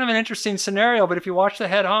 it's kind of an interesting scenario, but if you watch the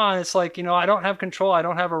head on, it's like, I don't have control, I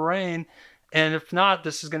don't have a rein, and if not,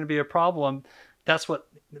 this is going to be a problem. That's what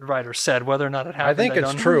the rider said. Whether or not it happened, I think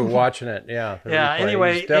it's true watching it. Yeah. Yeah.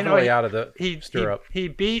 Anyway, he's definitely out of the stirrup. He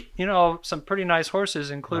beat some pretty nice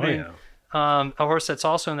horses, including a horse that's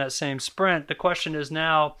also in that same sprint. The question is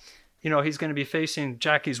now, he's going to be facing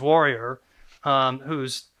Jackie's Warrior,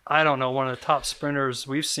 who's, I don't know, one of the top sprinters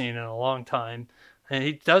we've seen in a long time. And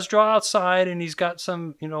he does draw outside, and he's got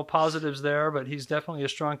some, positives there, but he's definitely a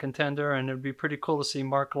strong contender, and it would be pretty cool to see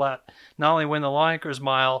Mark Glatt not only win the Long Acres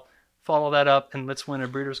Mile, follow that up, and let's win a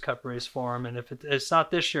Breeders' Cup race for him. And if it's not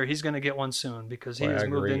this year, he's going to get one soon because he has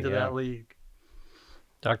moved into that league.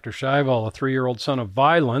 Dr. Scheibel, a 3-year-old son of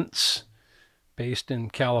Violence, based in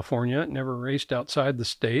California, never raced outside the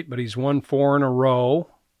state, but he's won 4 in a row,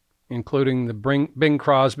 including the Bing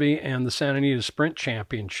Crosby and the Santa Anita Sprint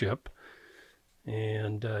Championship.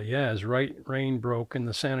 And his right rein broke in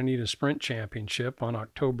the Santa Anita Sprint Championship on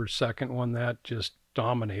October 2nd, one that just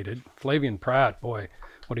dominated. Flavien Prat, boy,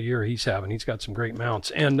 what a year he's having. He's got some great mounts.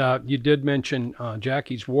 And you did mention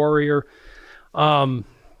Jackie's Warrior.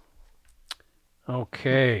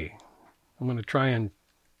 Okay. I'm going to try and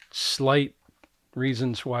slight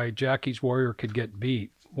reasons why Jackie's Warrior could get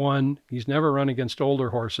beat. One, he's never run against older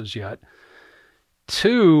horses yet.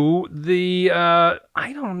 Two,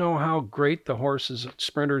 I don't know how great the horses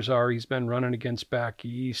sprinters are he's been running against back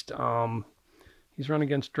east. He's run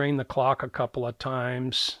against Drain the Clock a couple of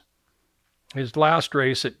times. His last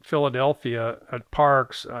race at Philadelphia at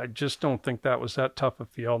Parks, I just don't think that was that tough a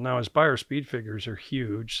field. Now his Beyer speed figures are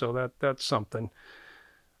huge, so that's something.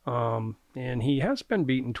 And he has been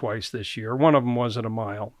beaten twice this year. One of them was at a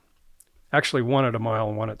mile. Actually, one at a mile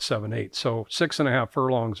and one at 7/8. So 6.5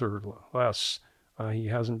 furlongs or less. He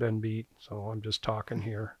hasn't been beat, so I'm just talking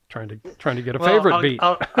here, trying to get a favorite beat.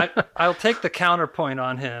 I'll take the counterpoint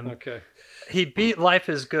on him. Okay. He beat Life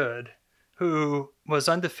is Good, who was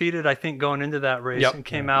undefeated, I think, going into that race and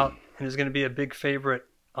came out and is going to be a big favorite.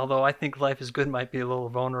 Although I think Life is Good might be a little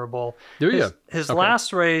vulnerable. His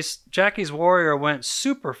last race, Jackie's Warrior, went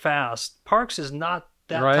super fast. Parks is not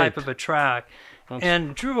that type of a track,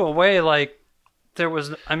 and drew away like. It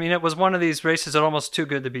was one of these races that almost too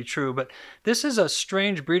good to be true, but this is a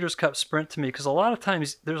strange Breeders' Cup Sprint to me because a lot of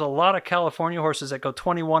times there's a lot of California horses that go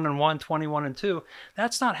 21-1, 21-2.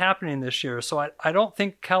 That's not happening this year. So I don't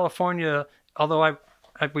think California, although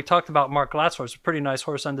we talked about Mark Glatzhorse, a pretty nice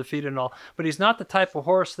horse, undefeated and all, but he's not the type of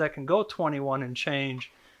horse that can go 21 and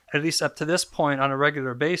change, at least up to this point, on a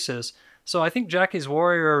regular basis. So I think Jackie's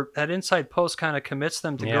Warrior, that inside post kind of commits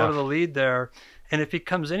them to go to the lead there. And if he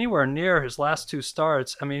comes anywhere near his last two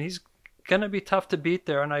starts, I mean, he's going to be tough to beat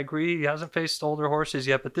there. And I agree, he hasn't faced older horses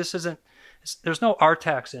yet, but there's no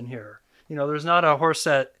Artax in here. There's not a horse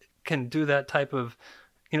that can do that type of,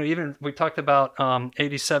 even we talked about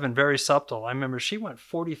 87, Very Subtle. I remember she went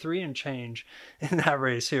 43 and change in that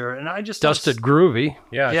race here. And I just Dusted Groovy.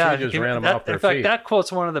 Yeah, she just ran them off their feet. In fact, that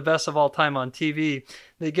quote's one of the best of all time on TV.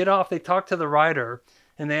 They get off, they talk to the rider,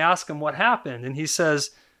 and they ask him what happened. And he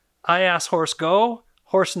says, I asked horse go,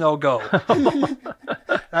 horse no go.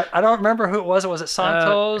 I don't remember who it was. Was it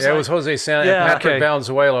Santos? It was Jose Santos. Yeah. Patrick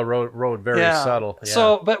Valenzuela rode very subtle. Yeah.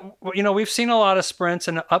 So, but we've seen a lot of sprints,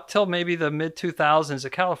 and up till maybe the mid-2000s,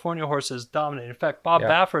 the California horses dominated. In fact, Bob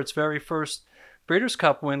Baffert's very first Breeders'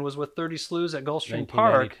 Cup win was with 30 Slews at Gulfstream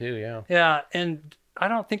Park. 1992, Yeah, and I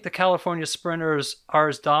don't think the California sprinters are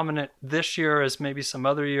as dominant this year as maybe some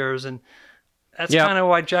other years, and that's kind of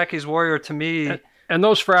why Jackie's Warrior, to me... And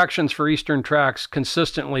those fractions for Eastern tracks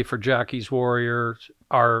consistently for Jackie's Warrior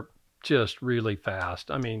are just really fast.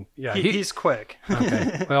 I mean, he's quick.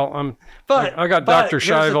 Okay. Well, I got Dr.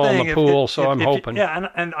 Scheibel in the pool, so I'm hoping. And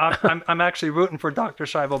I'm actually rooting for Dr.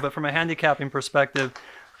 Scheibel, but from a handicapping perspective,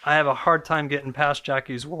 I have a hard time getting past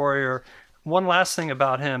Jackie's Warrior. One last thing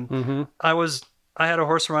about him, Mm-hmm. I had a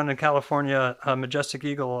horse run in California, Majestic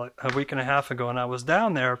Eagle, a week and a half ago, and I was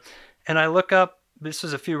down there, and I look up. This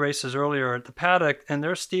was a few races earlier at the paddock, and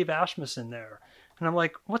there's Steve Asmussen there. And I'm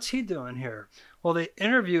like, what's he doing here? Well, they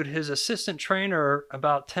interviewed his assistant trainer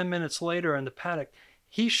about 10 minutes later in the paddock.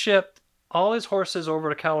 He shipped all his horses over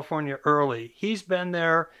to California early. He's been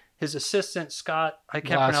there. His assistant, Scott, I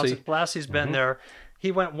can't pronounce it, Blassie's been there.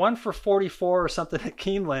 He went 1 for 44 or something at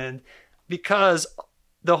Keeneland because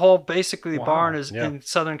the whole barn is in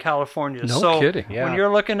Southern California. No kidding. Yeah. When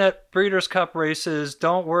you're looking at Breeders' Cup races,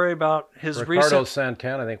 don't worry about his Ricardo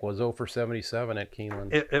Santana, I think, was 0 for 77 at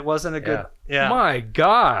Keeneland. It wasn't a good... Yeah. My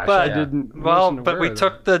gosh. But, I didn't... But we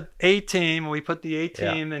took the A-team, we put the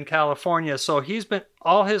A-team in California. So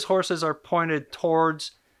all his horses are pointed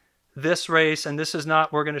towards this race, and this is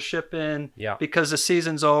not, we're going to ship in because the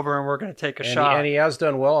season's over and we're going to take a shot. And he has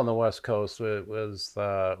done well on the West Coast. It was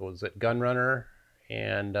it Gunrunner?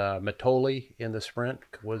 And Matoli in the sprint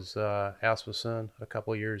was Asmussen a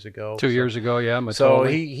couple of years ago. 2 years ago, Matoli. So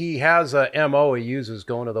he has a MO he uses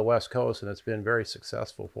going to the West Coast, and it's been very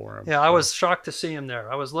successful for him. Yeah, I was shocked to see him there.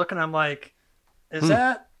 I was looking, I'm like, is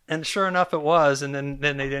that? And sure enough, it was. And then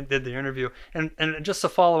they did the interview. And just to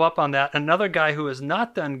follow up on that, another guy who has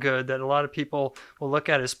not done good that a lot of people will look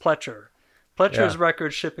at is Pletcher. Pletcher's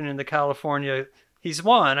record shipping into California, he's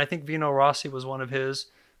won. I think Vino Rossi was one of his.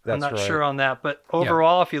 I'm not sure on that. But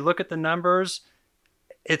overall, if you look at the numbers,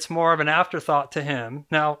 it's more of an afterthought to him.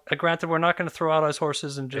 Now, granted, we're not going to throw out his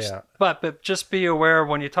horses and just... But just be aware,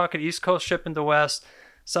 when you talk at East Coast shipping to West,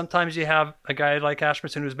 sometimes you have a guy like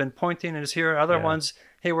Asmussen who's been pointing and is here. Other ones,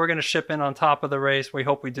 hey, we're going to ship in on top of the race. We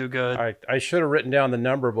hope we do good. I should have written down the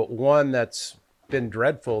number, but one that's been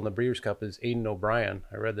dreadful in the Breeders' Cup is Aidan O'Brien.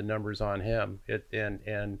 I read the numbers on him.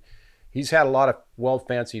 And he's had a lot of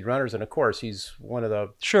well-fancied runners, and of course, he's one of the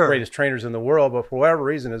greatest trainers in the world. But for whatever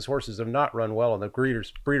reason, his horses have not run well in the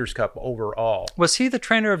Breeders' Cup overall. Was he the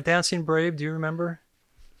trainer of Dancing Brave? Do you remember?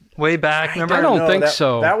 Way back, remember? I don't think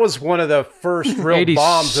so. That was one of the first real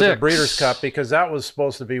bombs of the Breeders' Cup, because that was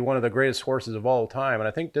supposed to be one of the greatest horses of all time. And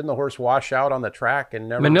I think, didn't the horse wash out on the track and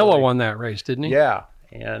never? Manila won that race, didn't he? Yeah,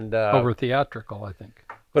 and over Theatrical, I think.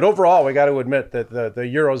 But overall, we got to admit that the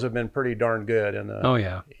Euros have been pretty darn good in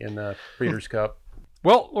the Breeders' Cup.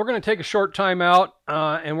 Well, we're going to take a short time out,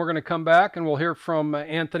 and we're going to come back, and we'll hear from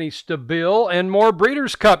Anthony Stabile and more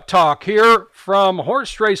Breeders' Cup talk here from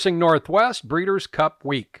Horse Racing Northwest Breeders' Cup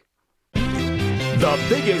Week. The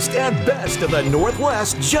biggest and best of the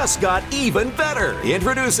Northwest just got even better.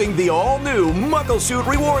 Introducing the all-new Muckleshoot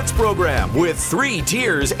Rewards program with 3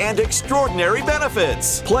 tiers and extraordinary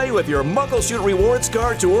benefits. Play with your Muckleshoot Rewards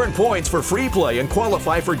card to earn points for free play and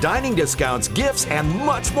qualify for dining discounts, gifts, and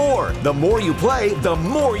much more. The more you play, the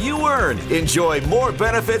more you earn. Enjoy more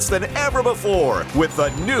benefits than ever before with the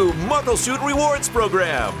new Muckleshoot Rewards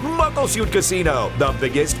program. Muckleshoot Casino, the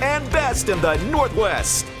biggest and best in the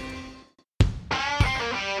Northwest.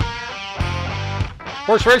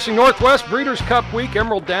 Horse Racing Northwest Breeders' Cup Week,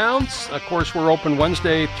 Emerald Downs. Of course, we're open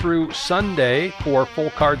Wednesday through Sunday for full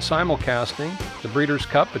card simulcasting. The Breeders'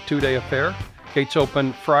 Cup, a 2-day affair. Gates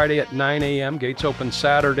open Friday at 9 a.m. Gates open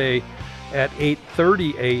Saturday at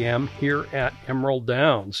 8:30 a.m. here at Emerald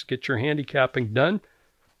Downs. Get your handicapping done.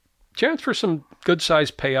 Chance for some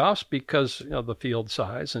good-sized payoffs because of the field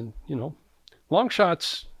size. And, long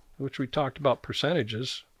shots, which we talked about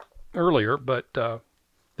percentages earlier, but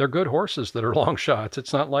they're good horses that are long shots.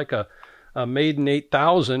 It's not like a maiden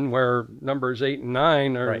 8,000 where numbers 8 and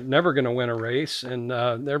 9 are never going to win a race, and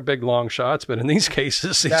they're big long shots. But in these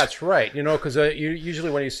cases, that's right. Because usually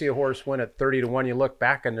when you see a horse win at 30-1, you look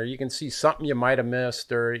back in there, you can see something you might have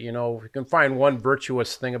missed, or you can find one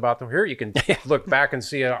virtuous thing about the here. You can look back and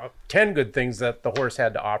see 10 good things that the horse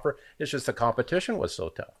had to offer. It's just the competition was so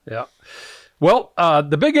tough. Yeah. Well,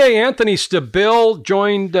 the Big A, Anthony Stabile,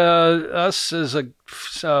 joined us as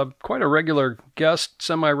quite a regular guest,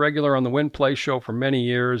 semi-regular on the Win Play show for many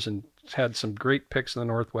years, and had some great picks in the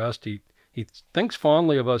Northwest. He thinks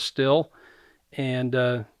fondly of us still,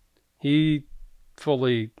 and he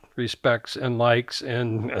fully respects and likes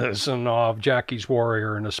and is in awe of Jackie's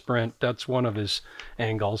Warrior in a sprint. That's one of his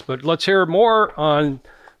angles. But let's hear more on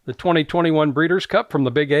the 2021 Breeders' Cup from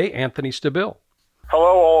the Big A, Anthony Stabile.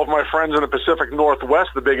 Hello, all of my friends in the Pacific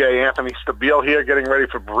Northwest. The Big A, Anthony Stabile here, getting ready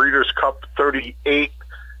for Breeders' Cup 38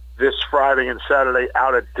 this Friday and Saturday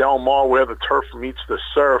out at Del Mar, where the turf meets the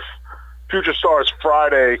surf. Future Stars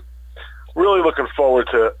Friday. Really looking forward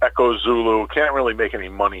to Echo Zulu. Can't really make any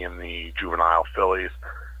money in the juvenile fillies.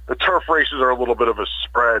 The turf races are a little bit of a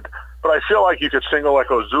spread, but I feel like you could single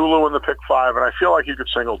Echo Zulu in the pick 5, and I feel like you could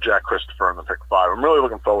single Jack Christopher in the pick 5. I'm really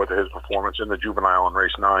looking forward to his performance in the juvenile in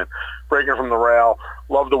race 9. Breaking from the rail.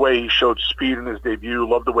 Love the way he showed speed in his debut.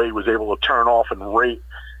 Love the way he was able to turn off and rate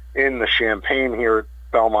in the Champagne here at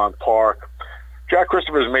Belmont Park. Jack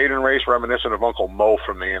Christopher's maiden race reminiscent of Uncle Mo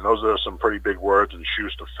for me, and those are some pretty big words and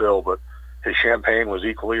shoes to fill, but his Champagne was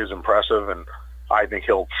equally as impressive, and I think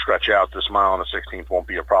he'll stretch out. This mile on the 16th won't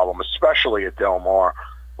be a problem, especially at Del Mar,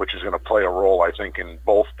 which is going to play a role, I think, in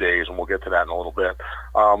both days, and we'll get to that in a little bit.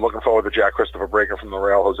 Looking forward to Jack Christopher breaking from the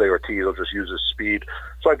rail. Jose Ortiz will just use his speed.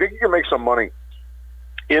 So I think you can make some money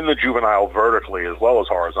in the juvenile vertically as well as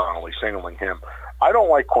horizontally, singling him. I don't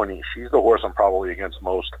like Corniche. He's the horse I'm probably against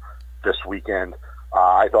most this weekend.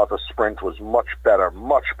 I thought the sprint was much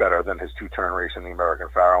better than his 2-turn race in the American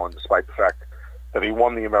Pharoah, and despite the fact that he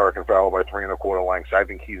won the American Pharoah by 3 1/4 lengths, I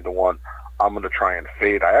think he's the one I'm going to try and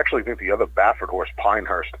fade. I actually think the other Baffert horse,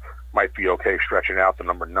 Pinehurst, might be okay stretching out the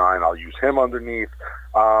number 9. I'll use him underneath,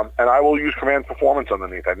 and I will use Command Performance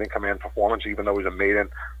underneath. I think Command Performance, even though he's a maiden,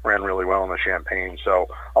 ran really well in the Champagne. So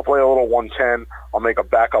I'll play a little 110. I'll make a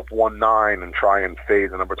backup 1-9 and try and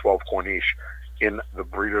fade the number 12 Corniche in the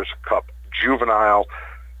Breeders' Cup Juvenile.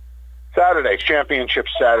 Saturday, Championship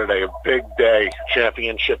Saturday, a big day,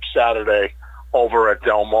 Championship Saturday over at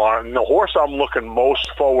Del Mar. And the horse I'm looking most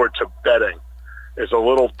forward to betting is a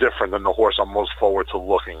little different than the horse I'm most forward to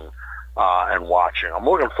looking and watching. I'm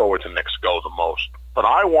looking forward to Knicks Go the most. But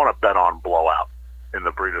I want to bet on Blowout in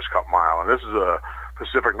the Breeders' Cup Mile. And this is a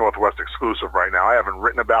Pacific Northwest exclusive right now. I haven't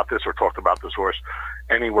written about this or talked about this horse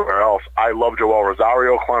anywhere else. I love Joelle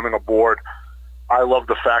Rosario climbing aboard. I love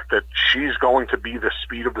the fact that she's going to be the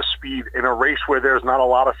speed of the speed in a race where there's not a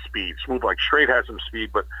lot of speed. Smooth Like Straight has some speed,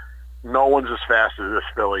 but no one's as fast as this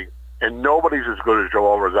filly, and nobody's as good as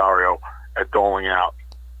Joelle Rosario at doling out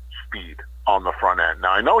speed on the front end.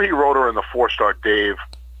 Now, I know he rode her in the 4-star Dave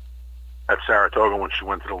at Saratoga when she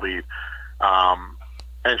went to the lead,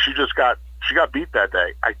 and she got beat that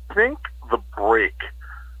day. I think the break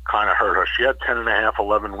kind of hurt her. She had 10 and a half,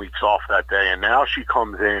 11 weeks off that day, and now she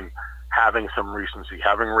comes in having some recency,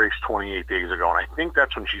 having raced 28 days ago, and I think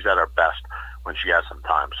that's when she's at her best, when she has some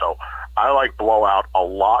time. So I like Blowout a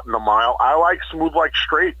lot in the mile. I like Smooth Like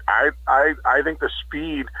Straight. I think the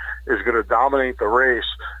speed is going to dominate the race,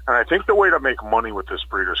 and I think the way to make money with this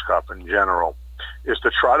Breeders' Cup in general is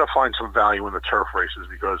to try to find some value in the turf races,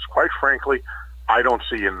 because quite frankly, I don't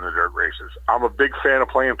see it in the dirt races. I'm a big fan of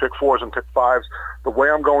playing pick 4s and pick 5s. The way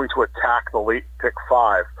I'm going to attack the late pick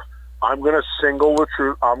 5, I'm going to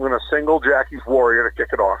single Jackie's Warrior to kick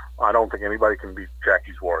it off. I don't think anybody can beat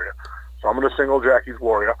Jackie's Warrior. So I'm going to single Jackie's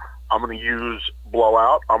Warrior. I'm going to use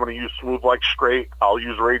Blowout. I'm going to use Smooth Like Straight. I'll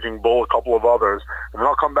use Raging Bull, a couple of others, and then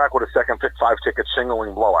I'll come back with a second pick 5 ticket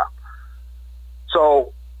singling Blowout.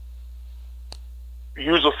 So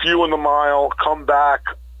use a few in the mile, come back.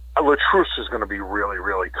 Latrousse is going to be really,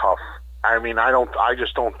 really tough. I mean, I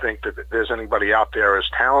just don't think that there's anybody out there as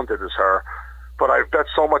talented as her. But I've bet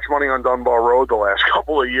so much money on Dunbar Road the last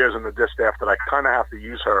couple of years in the distaff that I kind of have to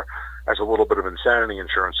use her as a little bit of insanity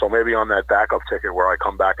insurance. So maybe on that backup ticket where I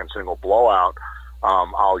come back and single Blowout,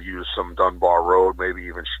 I'll use some Dunbar Road, maybe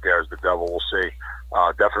even She Dares the Devil. We'll see.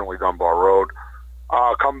 Definitely Dunbar Road.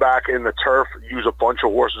 Come back in the turf, use a bunch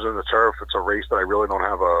of horses in the turf. It's a race that I really don't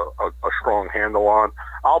have a strong handle on.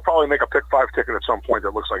 I'll probably make a pick 5 ticket at some point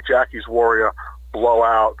that looks like Jackie's Warrior,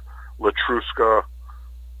 Blowout, Latruska,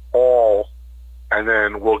 all, and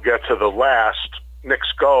then we'll get to the last,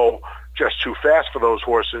 Knicks Go, just too fast for those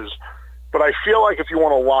horses. But I feel like if you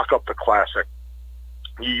want to lock up the classic,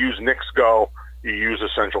 you use Knicks Go, you use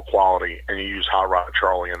Essential Quality, and you use Hot Rod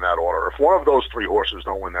Charlie in that order. If one of those 3 horses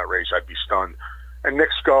don't win that race, I'd be stunned. And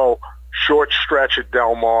Knicks Go, short stretch at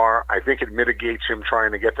Del Mar. I think it mitigates him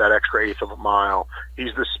trying to get that extra eighth of a mile.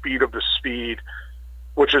 He's the speed of the speed,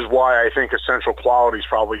 which is why I think Essential Quality is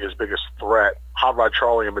probably his biggest threat. Hot Rod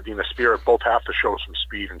Charlie and Medina Spirit both have to show some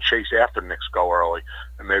speed and chase after Knicks Go early,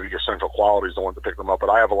 and maybe Essential Quality is the one to pick them up.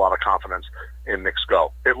 But I have a lot of confidence in Knicks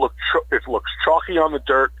Go. It looks chalky on the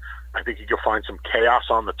dirt. I think you can find some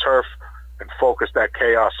chaos on the turf and focus that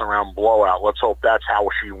chaos around Blowout. Let's hope that's how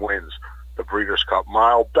she wins the Breeders' Cup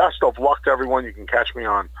Mile. Best of luck to everyone. You can catch me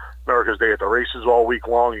on America's Day at the Races all week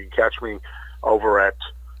long. You can catch me over at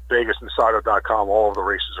VegasInsider.com. All of the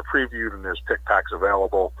races are previewed, and there's pick packs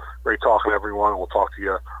available. Great talking to everyone. We'll talk to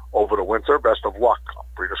you over the winter. Best of luck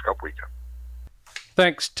Breeders' Cup weekend.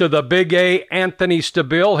 Thanks to the Big A, Anthony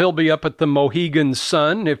Stabile. He'll be up at the Mohegan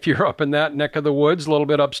Sun if you're up in that neck of the woods, a little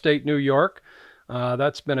bit upstate New York.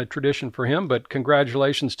 That's been a tradition for him, but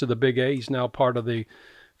congratulations to the Big A. He's now part of the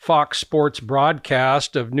Fox Sports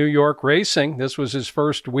broadcast of New York racing. This was his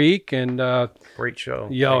first week, and great show.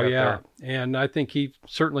 Yeah, and I think he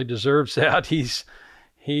certainly deserves that. He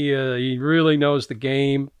really knows the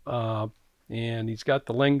game, and he's got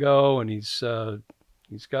the lingo, and he's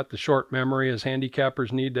got the short memory as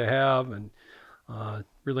handicappers need to have, and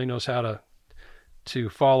really knows how to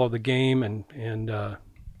follow the game and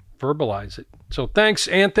verbalize it. So thanks,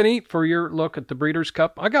 Anthony, for your look at the Breeders'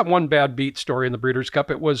 Cup. I got one bad beat story in the Breeders'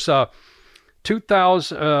 Cup. It was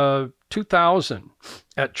 2000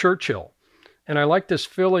 at Churchill, and I liked this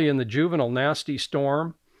filly in the juvenile Nasty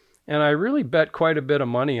Storm, and I really bet quite a bit of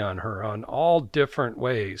money on her on all different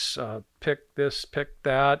ways. Pick this, pick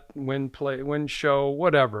that, win show,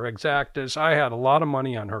 whatever, exactas. I had a lot of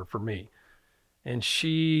money on her for me, and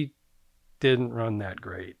she didn't run that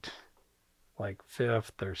great. Like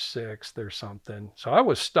 5th or 6th or something. So I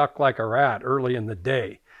was stuck like a rat early in the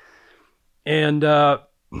day. And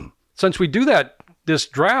since we do this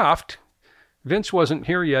draft, Vince wasn't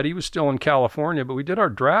here yet. He was still in California, but we did our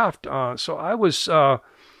draft. So I was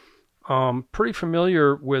pretty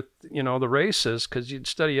familiar with, the races, because you'd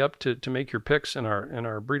study up to make your picks in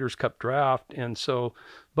our Breeders' Cup draft. And so a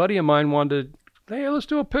buddy of mine wanted, hey, let's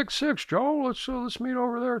do a pick 6, Joe. Let's meet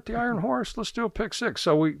over there at the Iron Horse. Let's do a pick 6.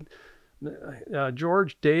 So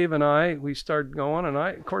George, Dave, and we started going, and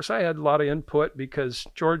I had a lot of input because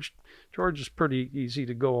George is pretty easy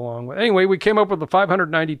to go along with. Anyway, we came up with a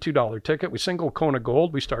 $592 ticket. We single Kona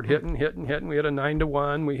Gold. We started hitting. We had a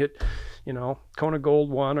 9-1. We hit, Kona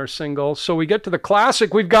Gold won our single. So we get to the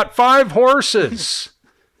Classic. We've got 5 horses.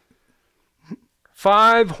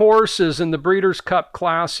 5 horses in the Breeders' Cup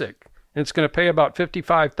Classic, and it's going to pay about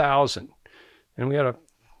 $55,000. And we had a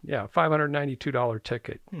 $592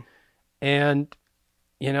 ticket. And,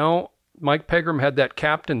 Mike Pegram had that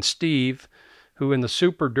Captain Steve, who in the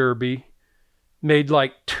Super Derby made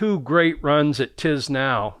like 2 great runs at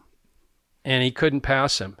Tiznow, and he couldn't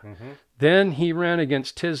pass him. Then he ran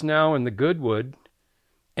against Tiznow in the Goodwood,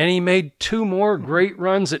 and he made 2 more great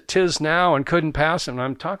runs at Tiznow and couldn't pass him. And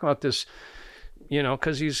I'm talking about this,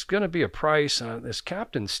 because he's going to be a price. This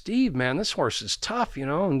Captain Steve, man, this horse is tough,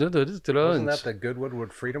 And Wasn't that the Goodwood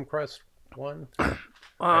with Freedom Crest one?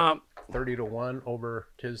 30-1 over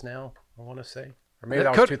Tiznow, I want to say. Or maybe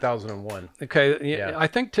that was 2001. Okay, yeah. I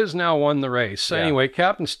think Tiznow won the race. So anyway,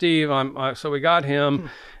 Captain Steve, so we got him,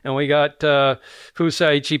 and we got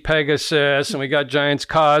Fusaichi Pegasus, and we got Giants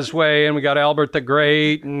Causeway, and we got Albert the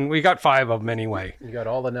Great, and we got 5 of them anyway. You got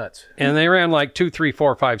all the nuts. And they ran like 2, 3,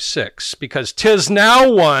 4, 5, 6 because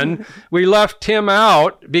Tiznow won. We left him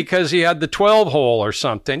out because he had the 12 hole or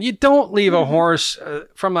something. You don't leave a horse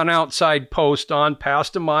from an outside post on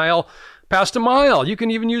past a mile. You can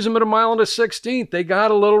even use them at 1 mile and a 16th. They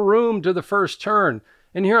got a little room to the first turn.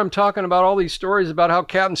 And here I'm talking about all these stories about how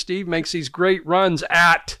Captain Steve makes these great runs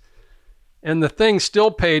and the thing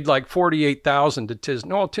still paid like 48,000 to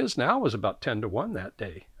Tiznow was about 10-1 that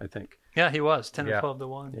day, I think. Yeah, he was 10 or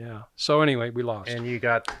 12-1. Yeah. So anyway, we lost. And you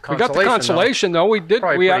got consolation. We got the consolation though. We did.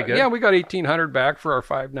 Probably pretty good. Yeah, we got 1,800 back for our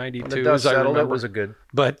 592. When the dust settled, it was a good.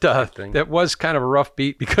 But that was kind of a rough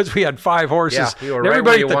beat because we had 5 horses. Yeah, you were and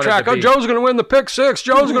everybody right at the track. Oh, Joe's going to win the pick 6.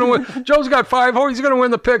 Joe's going to win. Joe's got 5 horses. He's going to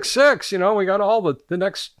win the pick 6. We got all the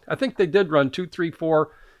next. I think they did run 2, 3,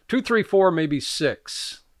 4, 2, 3, 4, maybe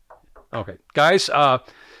 6. Okay, guys, want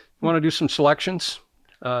to do some selections?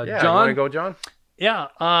 John, you John, want to go, John? Yeah,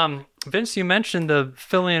 Vince, you mentioned the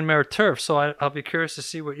filly and mare turf, so I'll be curious to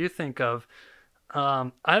see what you think of.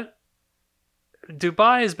 Dubai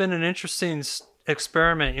has been an interesting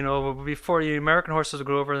experiment. Before the American horses would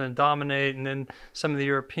go over and then dominate, and then some of the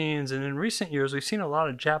Europeans. And in recent years, we've seen a lot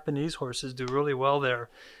of Japanese horses do really well there.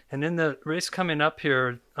 And in the race coming up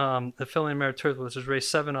here, the filly and mare turf, which is race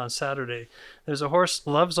 7 on Saturday, there's a horse,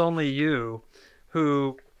 Loves Only You,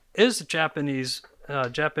 who is a Japanese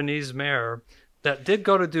mare that did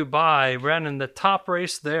go to Dubai, ran in the top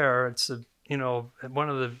race there. It's one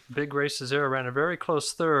of the big races there, ran a very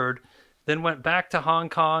close 3rd, then went back to Hong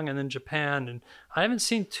Kong and then Japan. And I haven't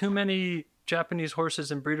seen too many Japanese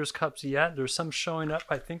horses in Breeders' Cups yet. There's some showing up,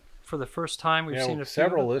 I think, for the first time. We've seen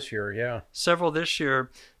several this year, yeah. Several this year.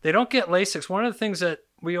 They don't get Lasix. One of the things that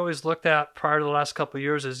we always looked at prior to the last couple of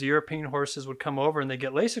years is the European horses would come over and they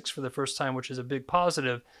get Lasix for the first time, which is a big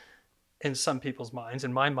positive in some people's minds,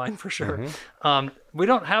 in my mind for sure. We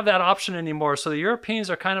don't have that option anymore. So the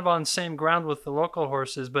Europeans are kind of on the same ground with the local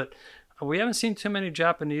horses, but we haven't seen too many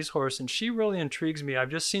Japanese horses, and she really intrigues me.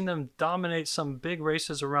 I've just seen them dominate some big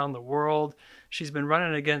races around the world. She's been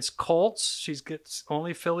running against colts. She gets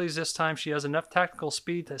only fillies this time. She has enough tactical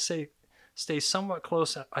speed to stay somewhat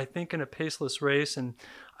close, I think, in a paceless race. And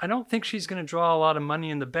I don't think she's going to draw a lot of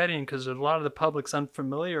money in the betting because a lot of the public's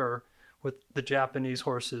unfamiliar with the Japanese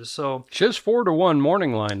horses. So she has 4-1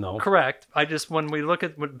 morning line though. Correct. When we look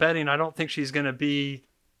at betting, I don't think she's going to be.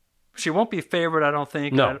 She won't be favored, I don't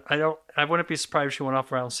think. No. I wouldn't be surprised if she went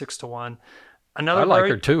off around 6-1. I like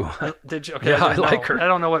her too. Did you? Okay, yeah, I like her. I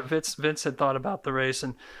don't know what Vince had thought about the race,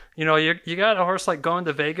 and you got a horse like Going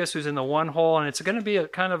to Vegas who's in the 1 hole, and it's going to be a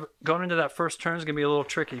kind of going into that first turn is going to be a little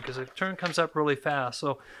tricky because the turn comes up really fast.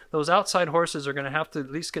 So those outside horses are going to have to at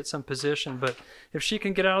least get some position. But if she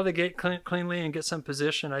can get out of the gate cleanly and get some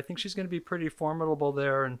position, I think she's going to be pretty formidable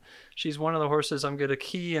there. And she's one of the horses I'm going to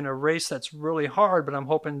key in a race that's really hard, but I'm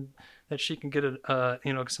hoping that she can get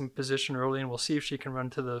some position early, and we'll see if she can run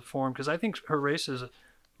to the form because I think her races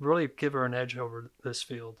really give her an edge over this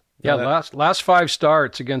field. Yeah, last 5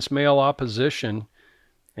 starts against male opposition,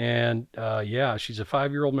 and she's a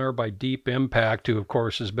 5-year-old mare by Deep Impact, who of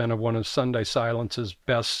course has been one of Sunday Silence's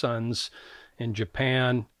best sons in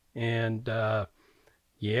Japan, and I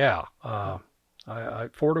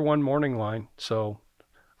 4-1 morning line, so.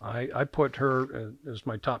 I put her as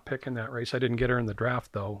my top pick in that race. I didn't get her in the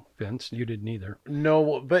draft, though, Vince. You didn't either.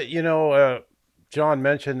 No, but, John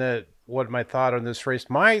mentioned that what my thought on this race.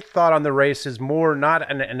 My thought on the race is more not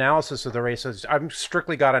an analysis of the race. I've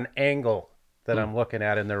strictly got an angle that I'm looking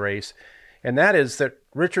at in the race, and that is that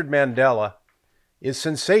Richard Mandella is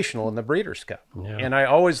sensational in the Breeders' Cup. Yeah. And I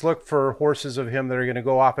always look for horses of him that are going to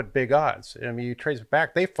go off at big odds. I mean, you trace it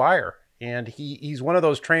back, they fire. And he's one of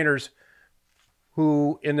those trainers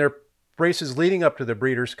who in their races leading up to the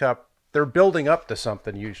Breeders' Cup, they're building up to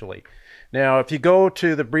something usually. Now, if you go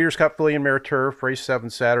to the Breeders' Cup Filly and Mare Turf, race 7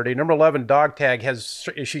 Saturday, number 11, Dog Tag,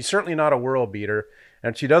 she's certainly not a world beater,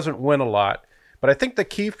 and she doesn't win a lot. But I think the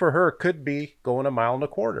key for her could be going 1.25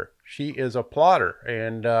 miles. She is a plotter.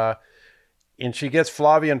 And, And she gets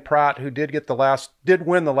Flavian Prat, who did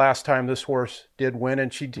win the last time this horse did win,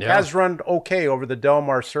 and she has run okay over the Del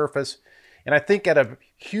Mar surface. And I think at a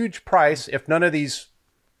huge price, if none of these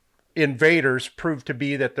invaders prove to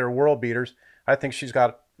be that they're world beaters, I think she's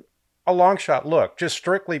got a long shot look, just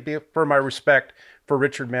strictly for my respect for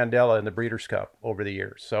Richard Mandella in the Breeders' Cup over the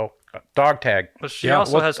years. So dog tag. But she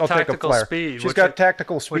also has tactical speed. She's got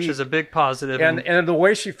tactical speed, which is a big positive. And the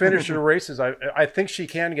way she finished her races, I think she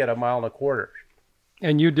can get 1.25 miles.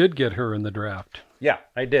 And you did get her in the draft. Yeah,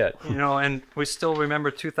 I did. And we still remember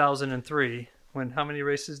 2003. How many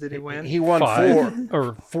races did he win? He won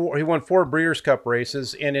four. He won 4 Breeders' Cup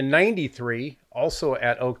races, and in '93, also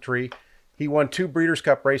at Oak Tree, he won 2 Breeders'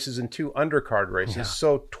 Cup races and 2 undercard races. Yeah.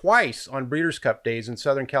 So twice on Breeders' Cup days in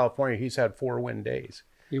Southern California, he's had 4 win days.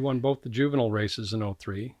 He won both the juvenile races in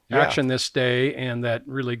 '03, Action This Day, and that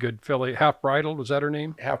really good filly, Half Bridled. Was that her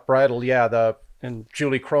name? Half Bridled, yeah. And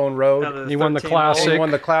Julie Crone rode. He won the Classic. He won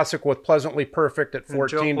the Classic with Pleasantly Perfect at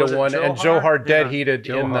 14-1, and Johar dead heated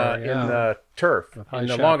in the turf in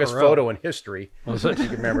the longest photo in history. Was it? You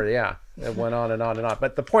can remember, it went on and on and on.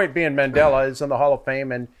 But the point being, Mandella is in the Hall of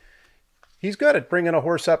Fame, and he's good at bringing a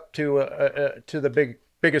horse up to the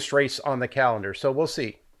biggest race on the calendar. So we'll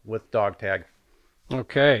see with dog tag.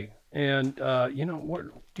 Okay, and what?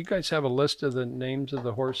 Do you guys have a list of the names of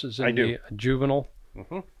the horses in the juvenile?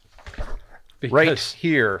 Mm-hmm. Right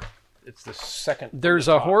here, it's the second. There's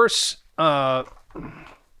a horse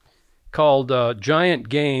called Giant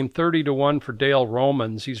Game, 30-1 for Dale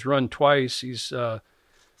Romans. He's run twice. He's is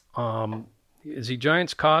he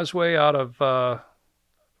Giant's Causeway out of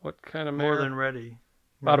what kind of mare? More Than Ready.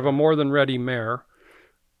 Out of a More Than Ready mare,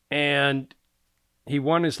 and he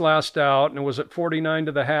won his last out, and it was at 49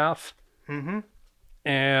 to the half. Mm-hmm.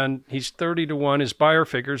 And he's 30-1. His buyer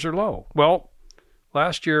figures are low. Well,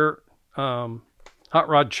 last year. Hot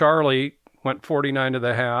Rod Charlie went 49 to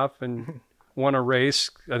the half and won a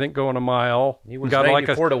race, I think going a mile. He was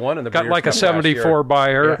 94-1 in the Breeders' Cup. Got like a 74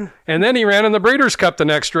 buyer. And then he ran in the Breeders' Cup the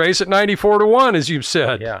next race at 94-1, as you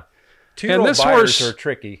said. Yeah. And this horse are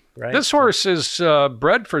tricky, right? This horse is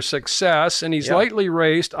bred for success, and he's lightly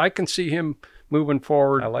raced. I can see him moving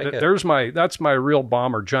forward. I like it. That's my real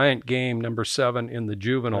bomber, Giant Game, number 7 in the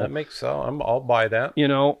juvenile. That makes so. I'll buy that.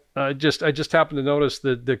 I just happened to notice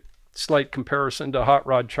the slight comparison to Hot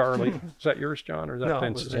Rod Charlie. Is that yours, John, or is that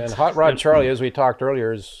Vince's? And Hot Rod Charlie, as we talked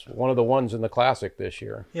earlier, is one of the ones in the Classic this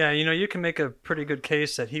year. Yeah, you can make a pretty good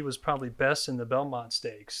case that he was probably best in the Belmont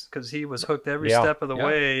Stakes because he was hooked every step of the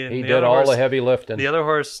way. And he did all the heavy lifting. The other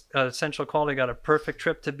horse, Essential Quality, got a perfect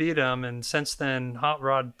trip to beat him, and since then, Hot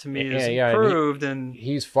Rod to me has improved. And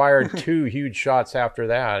he's fired 2 huge shots after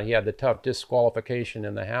that. He had the tough disqualification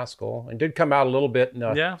in the Haskell and did come out a little bit in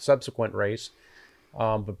a subsequent race.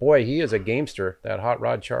 But boy, he is a gamester, that Hot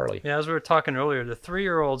Rod Charlie. Yeah, as we were talking earlier, the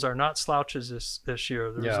 3-year-olds are not slouches this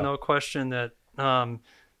year. There's no question that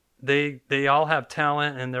they all have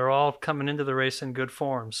talent and they're all coming into the race in good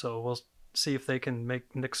form. So we'll see if they can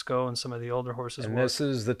make Knicks go and some of the older horses and work. This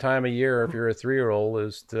is the time of year, if you're a 3-year-old,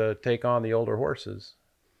 is to take on the older horses.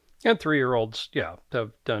 And 3-year-olds,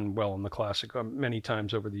 have done well in the Classic many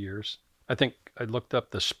times over the years. I think I looked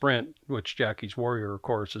up the Sprint, which Jackie's Warrior, of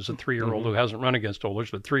course, is a 3-year-old who hasn't run against olders,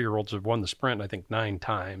 but 3-year-olds have won the Sprint, I think, 9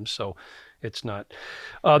 times. So it's not.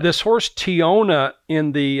 This horse, Tiona,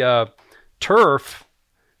 in the turf,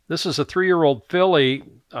 this is a 3-year-old filly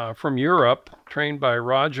from Europe, trained by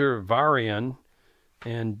Roger Varian,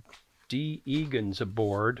 and D. Egan's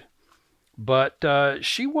aboard. But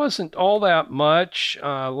she wasn't all that much.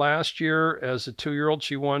 Last year, as a 2-year-old,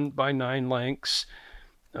 she won by 9 lengths.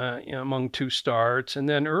 Among 2 starts. And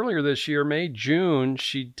then earlier this year, May, June,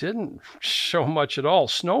 she didn't show much at all.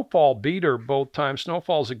 Snowfall beat her both times.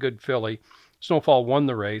 Snowfall's a good filly. Snowfall won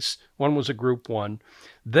the race. One was a Group 1.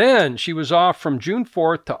 Then she was off from June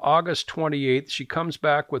 4th to August 28th. She comes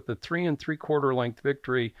back with the 3 3/4 length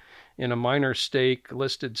victory in a minor stake,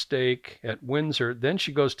 listed stake at Windsor. Then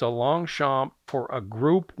she goes to Longchamp for a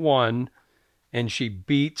Group 1, and she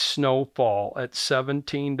beats Snowfall at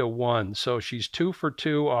 17-1. So she's 2 for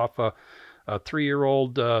 2 off a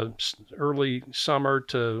 3-year-old early summer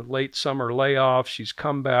to late summer layoff. She's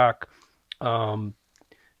come back, and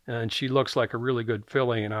she looks like a really good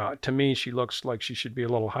filly. And to me, she looks like she should be a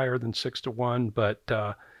little higher than 6-1,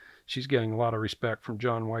 but she's getting a lot of respect from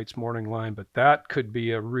John White's morning line. But that could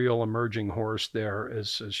be a real emerging horse there,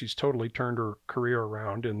 as she's totally turned her career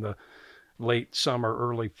around in the late summer,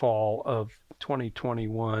 early fall of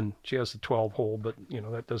 2021. She has the 12 hole, but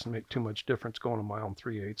that doesn't make too much difference going 1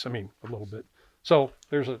 3/8. I mean, a little bit, So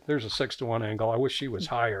there's a 6-to-1 angle. I wish she was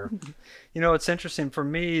higher. You know, it's interesting for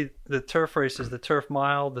me. The turf races, the turf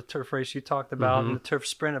mile, the turf race you talked about, and the turf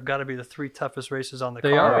sprint have got to be the 3 toughest races on the They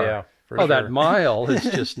car. are. Oh, yeah. Oh, that mile is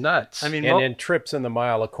just nuts. I mean, And then trips in the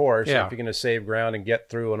mile, of course, Yeah. if you're going to save ground and get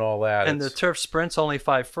through and all that. and the it's- turf sprint's only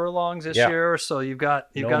 5 furlongs this Yeah. year, so you've got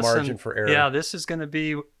No margin some for error. Yeah, this is going to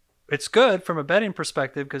be. It's good from a betting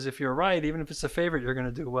perspective because if you're right, even if it's a favorite, you're going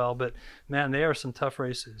to do well. But man, they are some tough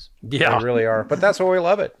races. yeah. They really are. But that's why we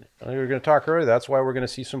love it. We were going to talk earlier. That's why we're going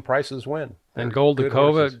to see some prices win. And They're good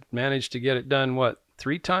horses. Goldakova managed to get it done, what,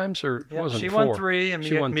 3 times? Or Yeah, wasn't she 4? won 3, and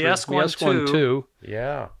She won 3. Miesk won Miesk won 2. 2.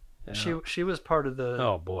 Yeah. She was part of the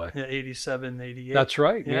Oh, boy. 87, 88. That's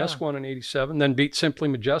right. Yeah. Miesk won in 87, then beat Simply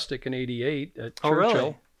Majestic in 88 at Oh, Churchill.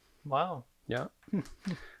 really? Wow. Yeah.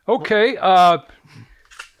 Okay.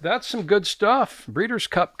 That's some good stuff. Breeders'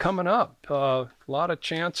 Cup coming up. A lot of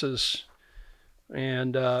chances.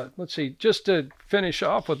 And let's see, just to finish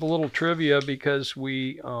off with a little trivia, because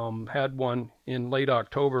we had one in late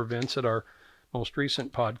October, Vince, at our most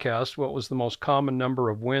recent podcast. What was the most common number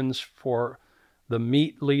of wins for the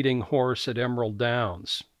meet-leading horse at Emerald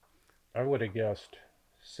Downs? I would have guessed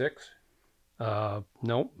 6,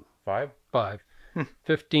 Nope, 5. 5.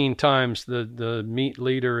 15 times the meet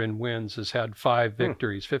leader in wins has had 5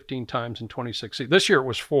 victories, 15 times in 26. This year it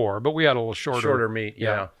was 4, but we had a little shorter meet,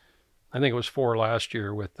 yeah. I think it was 4 last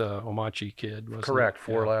year with the Omachi kid. Wasn't Correct. it?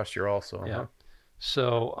 4 last year also. Yeah.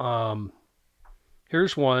 So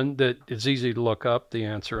here's one that is easy to look up, the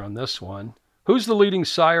answer on this one. Who's the leading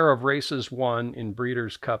sire of races won in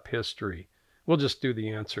Breeders' Cup history? We'll just do the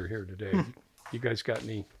answer here today. You guys got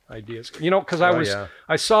any ideas? You know, because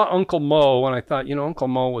I saw Uncle Mo and I thought, Uncle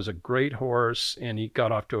Mo was a great horse and he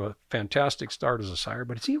got off to a fantastic start as a sire,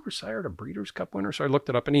 but has he ever sired a Breeders' Cup winner? So I looked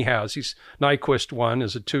it up and he has. He's Nyquist won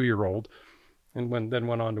as a 2-year-old and then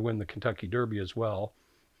went on to win the Kentucky Derby as well.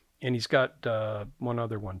 And he's got one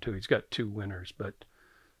other one too. He's got 2 winners, but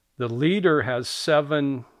the leader has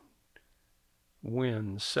 7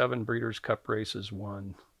 wins, 7 Breeders' Cup races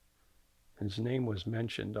won. His name was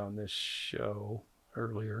mentioned on this show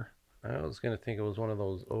earlier. I was going to think it was one of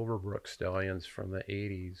those Overbrook stallions from the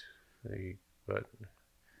 80s, but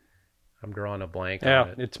I'm drawing a blank on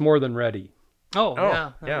it. It's More Than Ready. Oh,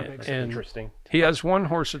 yeah. Yeah, That makes that's sense. interesting. He has one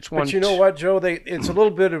horse that's won. But you know what, Joe? It's a little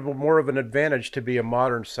bit of more of an advantage to be a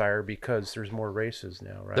modern sire because there's more races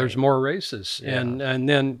now, right? There's more races, Yeah.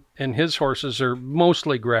 and his horses are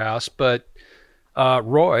mostly grass, but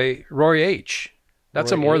Roy H.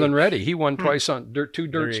 That's Roy a More Than H. Ready. He won twice on 2 There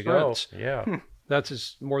dirt you go. sprints. Yeah. That's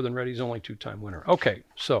his More Than Ready's only 2-time winner. Okay,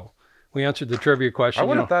 so we answered the trivia question. I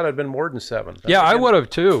would have thought it'd been more than 7. Yeah, I would have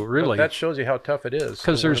too, really. That shows you how tough it is.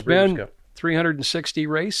 Because to win there's a Breeders' been Cup. 360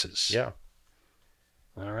 races. Yeah.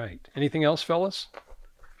 All right. Anything else, fellas?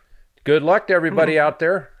 Good luck to everybody out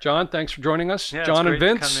there. John, thanks for joining us. Yeah, John it's and great to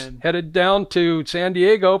Vince come in. headed down to San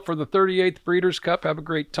Diego for the 38th Breeders' Cup. Have a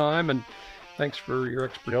great time, and thanks for your Joe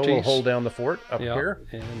expertise. will hold down the fort up Yeah, here.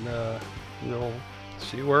 and we'll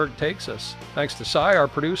see where it takes us. Thanks to Cy, our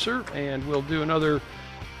producer, and we'll do another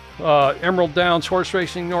Emerald Downs Horse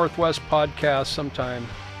Racing Northwest podcast sometime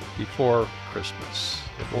before Christmas.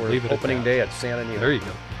 Before We'll leave it at opening that. day at Santa Anita. There you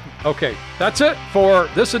go. Okay, that's it for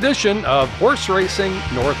this edition of Horse Racing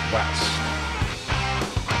Northwest.